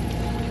heart.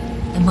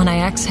 And when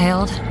I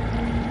exhaled,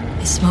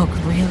 the smoke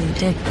really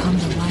did come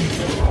to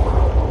life,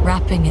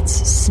 wrapping its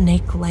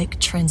snake-like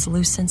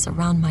translucence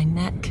around my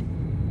neck,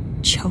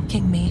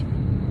 choking me.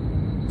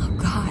 Oh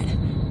God,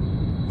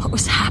 what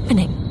was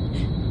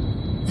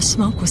happening? The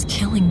smoke was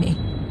killing me.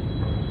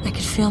 I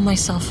could feel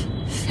myself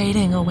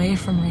fading away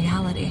from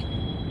reality.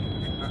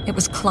 It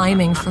was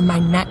climbing from my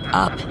neck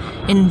up,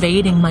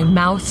 invading my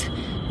mouth,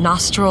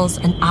 nostrils,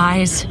 and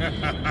eyes.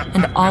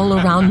 And all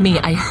around me,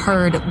 I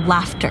heard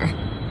laughter.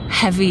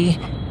 Heavy,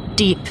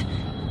 deep,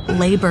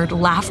 labored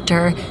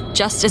laughter,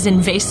 just as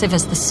invasive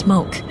as the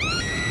smoke.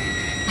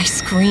 I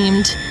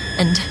screamed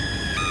and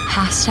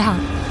passed out.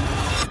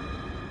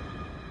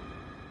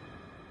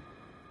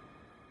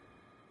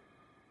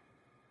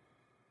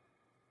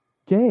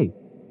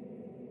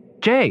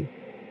 Jay!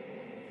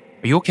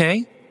 Are you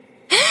okay?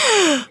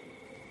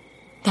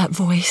 That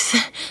voice,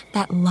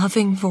 that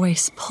loving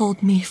voice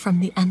pulled me from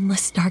the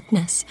endless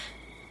darkness.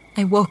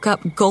 I woke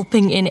up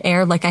gulping in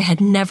air like I had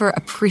never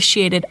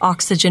appreciated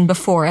oxygen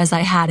before as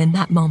I had in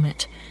that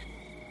moment.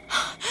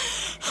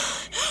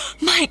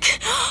 Mike!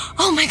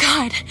 Oh my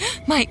God!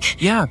 Mike!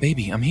 Yeah,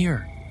 baby, I'm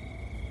here.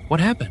 What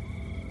happened?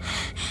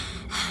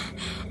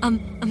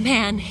 A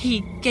man,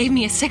 he gave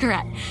me a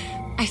cigarette.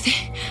 I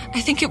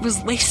I think it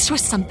was laced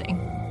with something.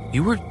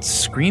 You were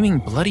screaming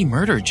bloody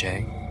murder,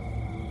 Jay.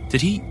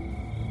 Did he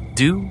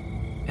do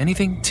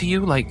anything to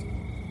you? Like,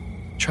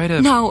 try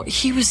to... No,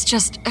 he was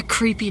just a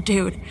creepy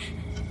dude.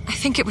 I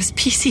think it was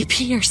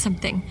PCP or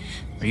something.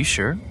 Are you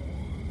sure?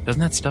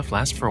 Doesn't that stuff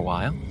last for a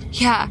while?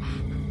 Yeah,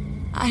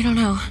 I don't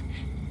know.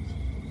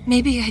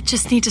 Maybe I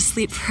just need to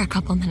sleep for a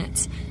couple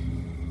minutes.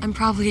 I'm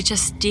probably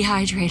just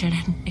dehydrated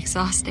and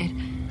exhausted.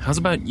 How's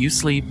about you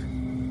sleep?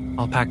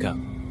 I'll pack up.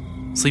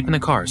 Sleep in the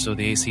car so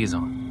the AC is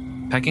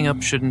on. Packing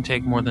up shouldn't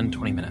take more than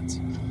 20 minutes.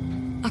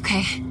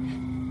 Okay.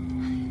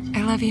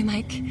 I love you,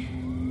 Mike.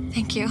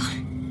 Thank you.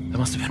 That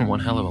must have been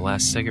one hell of a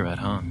last cigarette,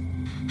 huh?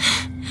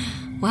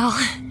 Well,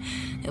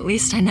 at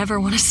least I never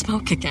want to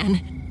smoke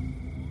again.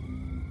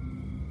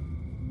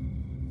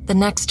 The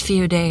next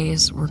few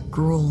days were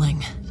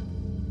grueling.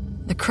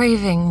 The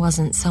craving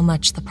wasn't so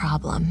much the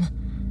problem.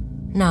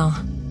 No,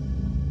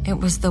 it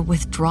was the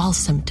withdrawal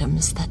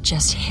symptoms that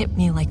just hit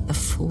me like the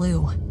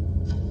flu.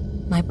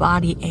 My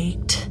body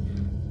ached.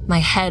 My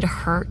head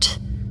hurt.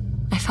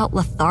 I felt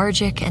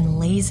lethargic and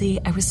lazy.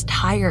 I was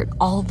tired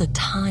all the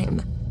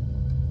time.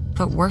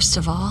 But worst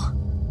of all,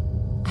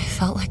 I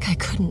felt like I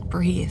couldn't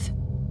breathe.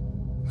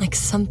 Like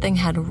something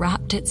had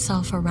wrapped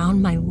itself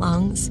around my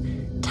lungs,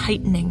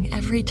 tightening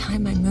every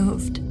time I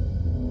moved.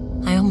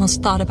 I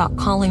almost thought about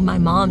calling my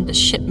mom to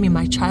ship me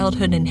my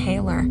childhood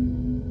inhaler.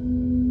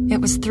 It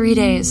was 3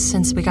 days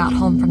since we got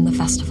home from the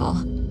festival.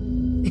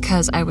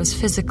 Because I was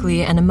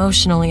physically and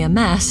emotionally a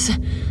mess,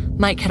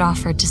 Mike had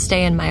offered to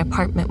stay in my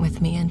apartment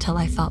with me until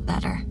I felt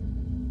better.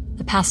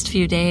 The past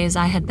few days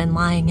I had been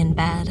lying in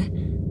bed,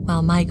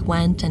 while Mike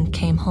went and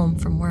came home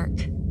from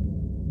work.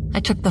 I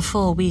took the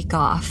full week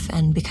off,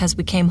 and because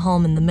we came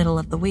home in the middle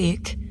of the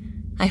week,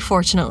 I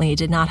fortunately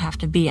did not have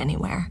to be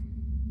anywhere.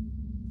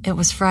 It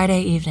was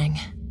Friday evening.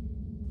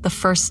 The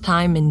first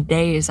time in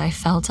days I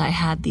felt I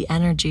had the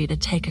energy to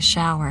take a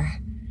shower.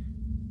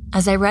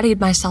 As I readied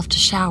myself to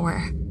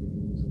shower,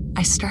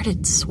 I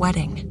started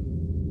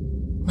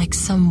sweating, like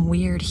some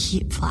weird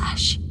heat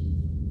flash.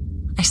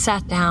 I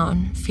sat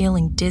down,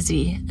 feeling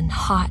dizzy and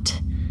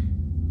hot.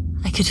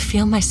 I could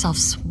feel myself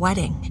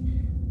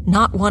sweating,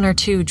 not 1 or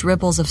 2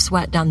 dribbles of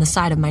sweat down the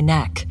side of my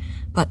neck,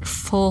 but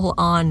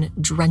full-on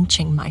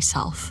drenching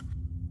myself.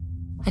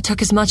 I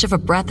took as much of a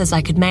breath as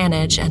I could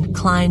manage and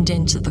climbed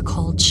into the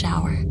cold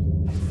shower.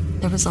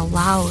 There was a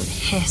loud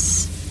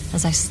hiss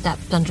as I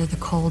stepped under the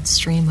cold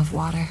stream of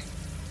water.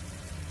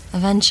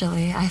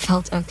 Eventually, I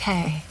felt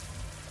okay,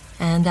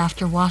 and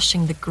after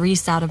washing the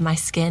grease out of my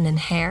skin and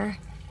hair,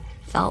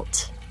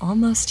 felt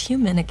almost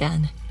human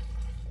again.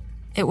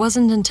 It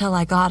wasn't until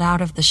I got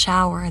out of the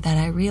shower that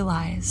I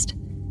realized,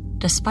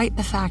 despite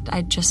the fact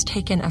I'd just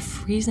taken a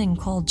freezing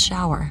cold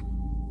shower,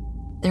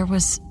 there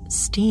was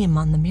steam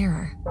on the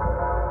mirror.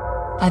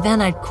 By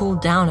then I'd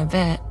cooled down a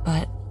bit,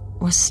 but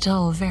was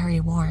still very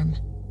warm.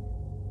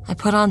 I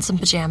put on some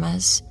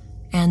pajamas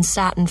and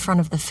sat in front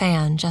of the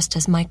fan just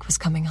as Mike was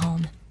coming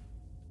home.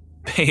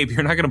 Babe,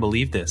 you're not gonna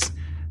believe this.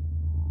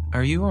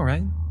 Are you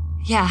alright?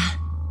 Yeah,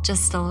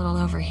 just a little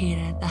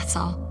overheated, that's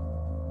all.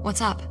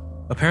 What's up?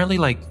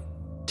 Apparently,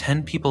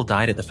 10 people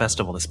died at the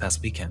festival this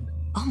past weekend.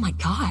 Oh my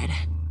god.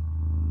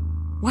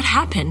 What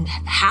happened?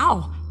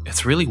 How?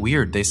 It's really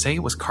weird. They say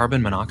it was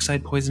carbon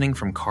monoxide poisoning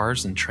from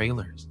cars and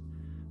trailers.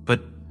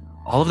 But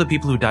all of the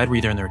people who died were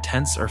either in their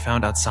tents or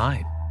found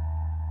outside.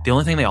 The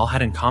only thing they all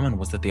had in common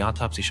was that the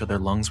autopsy showed their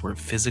lungs were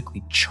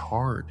physically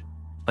charred,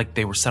 like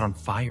they were set on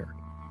fire.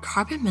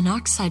 Carbon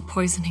monoxide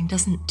poisoning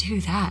doesn't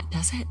do that,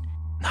 does it?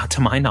 Not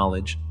to my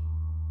knowledge.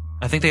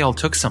 I think they all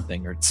took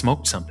something or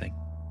smoked something.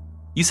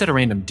 You said a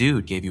random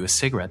dude gave you a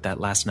cigarette that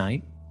last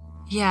night?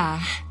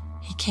 Yeah,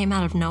 he came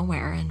out of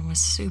nowhere and was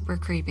super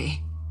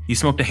creepy. You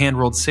smoked a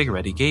hand-rolled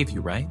cigarette he gave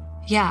you, right?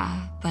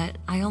 Yeah, but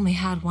I only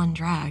had 1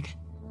 drag.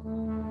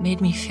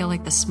 Made me feel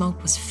like the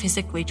smoke was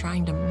physically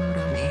trying to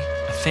murder me.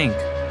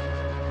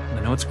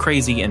 I know it's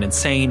crazy and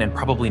insane and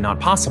probably not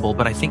possible,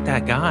 but I think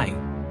that guy,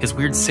 his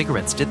weird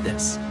cigarettes did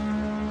this.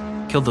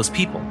 Killed those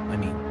people, I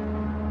mean.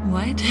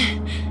 What?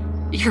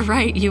 You're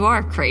right, you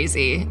are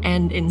crazy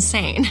and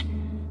insane.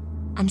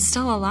 I'm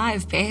still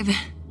alive, babe.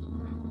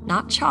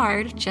 Not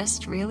charred,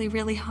 just really,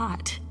 really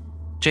hot.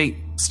 Jay,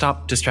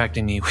 stop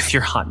distracting me with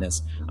your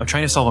hotness. I'm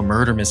trying to solve a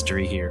murder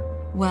mystery here.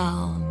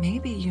 Well,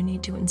 maybe you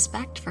need to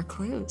inspect for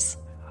clues.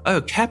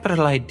 Oh,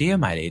 capital idea,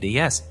 my lady,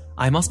 yes.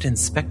 I must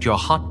inspect your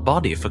hot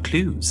body for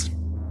clues.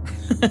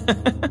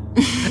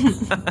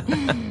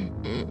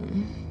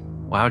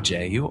 Wow,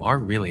 Jay, you are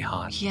really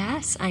hot.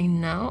 Yes, I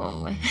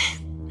know.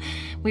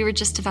 We were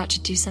just about to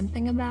do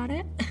something about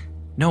it.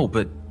 No,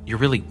 but you're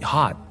really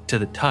hot to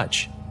the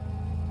touch.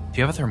 Do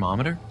you have a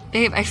thermometer?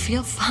 Babe, I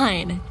feel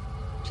fine.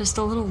 Just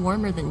a little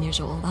warmer than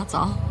usual, that's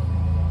all.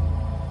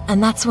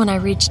 And that's when I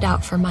reached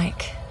out for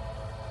Mike.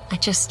 I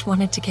just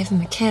wanted to give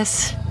him a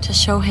kiss to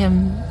show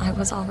him I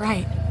was all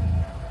right.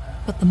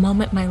 But the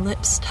moment my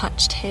lips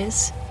touched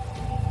his,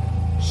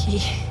 he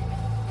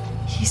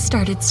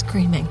started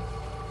screaming.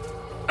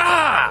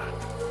 Ah!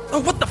 Oh,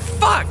 what the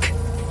fuck?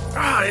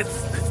 Ah, it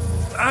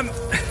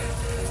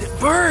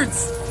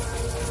burns.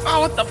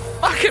 Oh, what the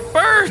fuck? It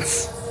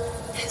burns!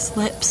 His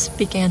lips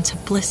began to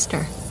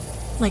blister,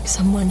 like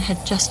someone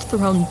had just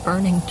thrown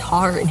burning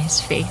tar in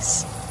his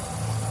face.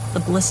 The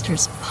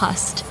blisters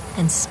pussed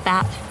and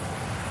spat,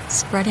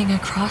 spreading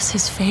across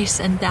his face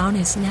and down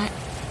his neck.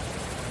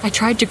 I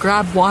tried to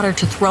grab water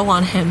to throw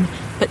on him,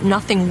 but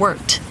nothing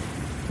worked.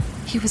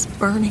 He was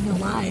burning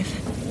alive,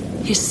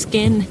 his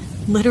skin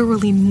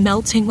literally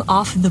melting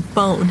off the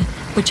bone,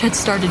 which had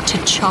started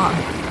to char.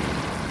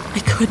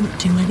 I couldn't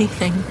do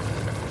anything.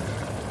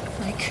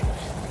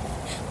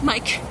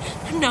 Mike,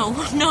 no,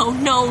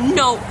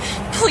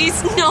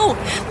 please, no,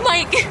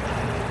 Mike!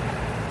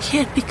 He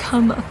had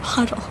become a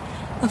puddle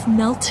of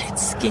melted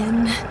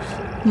skin,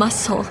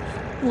 muscle,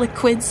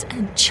 liquids,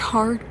 and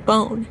charred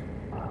bone.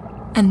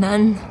 And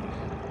then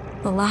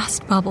the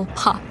last bubble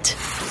popped,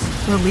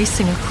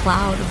 releasing a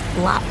cloud of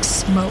black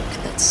smoke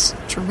that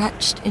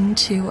stretched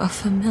into a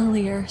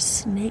familiar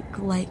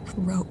snake-like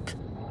rope.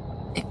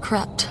 It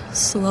crept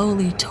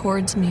slowly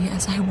towards me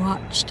as I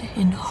watched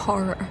in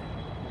horror.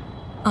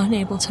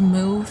 Unable to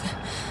move,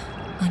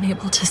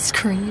 unable to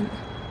scream,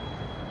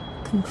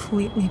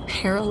 completely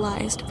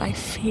paralyzed by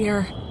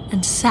fear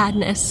and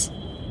sadness.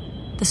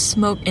 The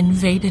smoke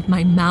invaded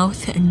my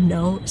mouth and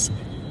nose.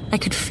 I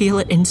could feel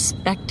it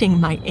inspecting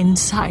my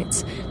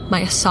insides,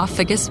 my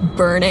esophagus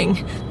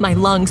burning, my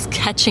lungs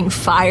catching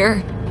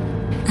fire.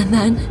 And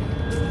then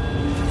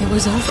it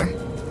was over.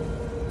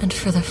 And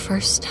for the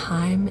first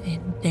time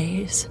in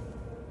days,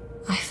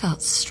 I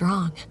felt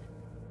strong.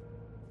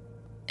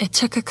 It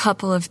took a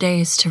couple of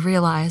days to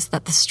realize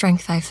that the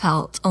strength I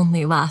felt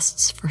only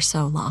lasts for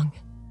so long.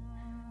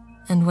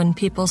 And when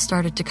people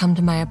started to come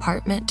to my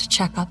apartment to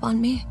check up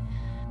on me,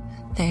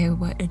 they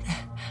would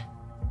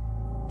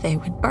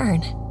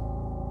burn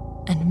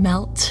and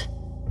melt,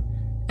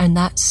 and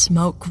that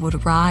smoke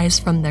would rise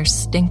from their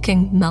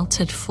stinking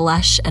melted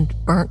flesh and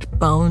burnt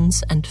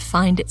bones and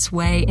find its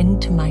way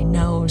into my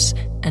nose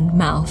and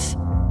mouth.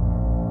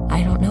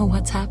 I don't know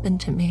what's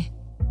happened to me.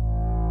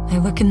 I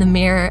look in the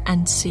mirror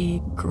and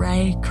see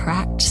gray,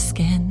 cracked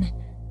skin,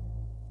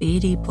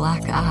 beady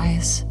black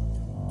eyes,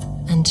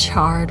 and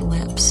charred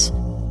lips.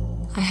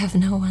 I have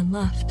no one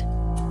left.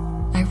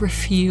 I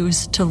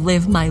refuse to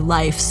live my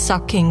life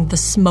sucking the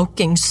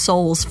smoking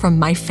souls from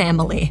my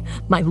family,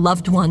 my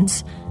loved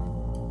ones.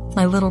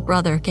 My little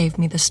brother gave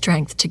me the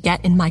strength to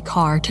get in my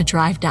car to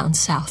drive down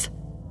south.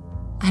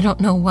 I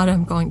don't know what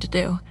I'm going to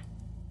do,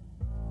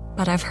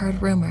 but I've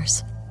heard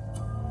rumors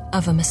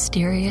of a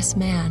mysterious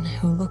man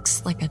who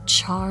looks like a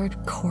charred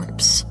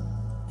corpse,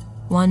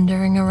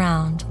 wandering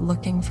around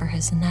looking for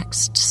his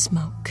next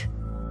smoke.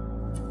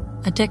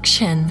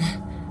 Addiction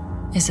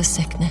is a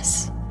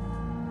sickness,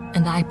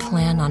 and I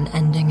plan on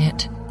ending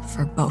it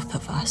for both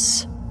of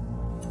us.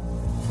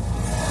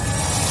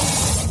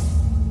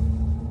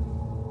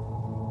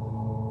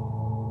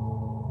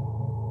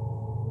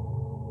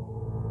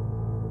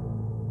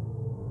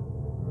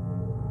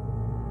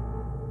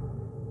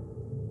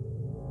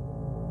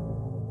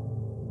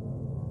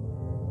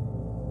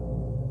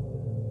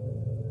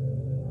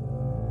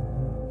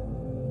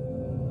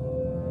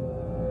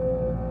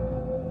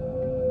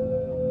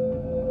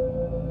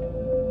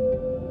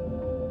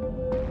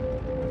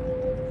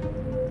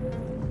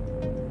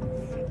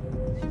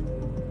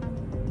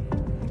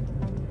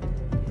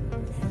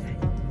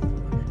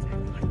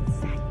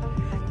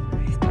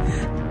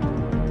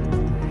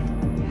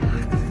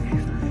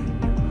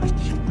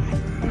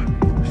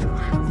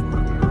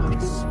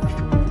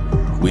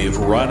 We've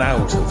run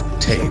out of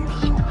tape.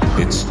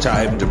 It's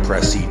time to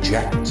press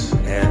eject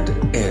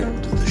and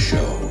end the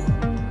show.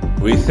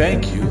 We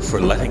thank you for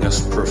letting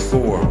us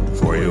perform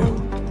for you.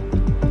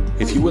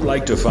 If you would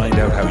like to find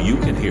out how you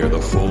can hear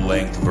the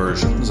full-length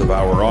versions of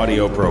our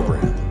audio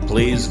program,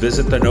 please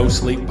visit the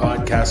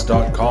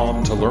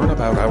NoSleepPodcast.com to learn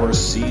about our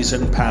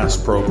Season Pass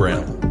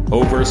program.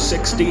 Over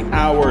 60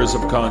 hours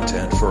of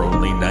content for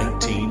only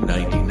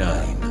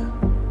 $19.99.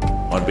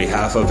 On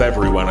behalf of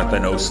everyone at the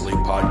No Sleep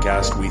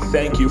Podcast, we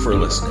thank you for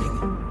listening.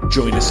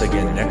 Join us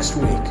again next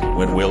week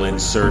when we'll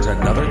insert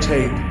another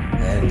tape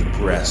and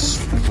press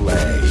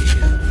play.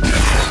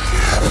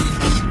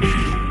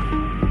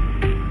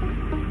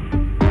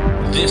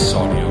 This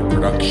audio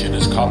production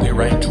is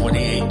copyright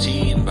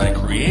 2018 by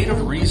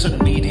Creative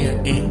Reason Media,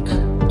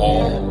 Inc.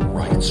 All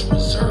rights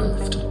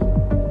reserved.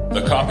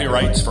 The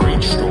copyrights for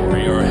each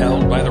story are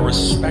held by the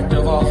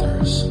respective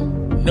authors.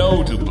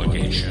 No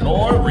duplication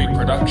or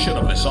reproduction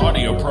of this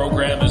audio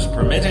program is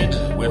permitted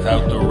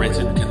without the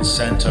written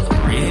consent of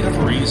Creative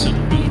Reason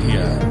Media.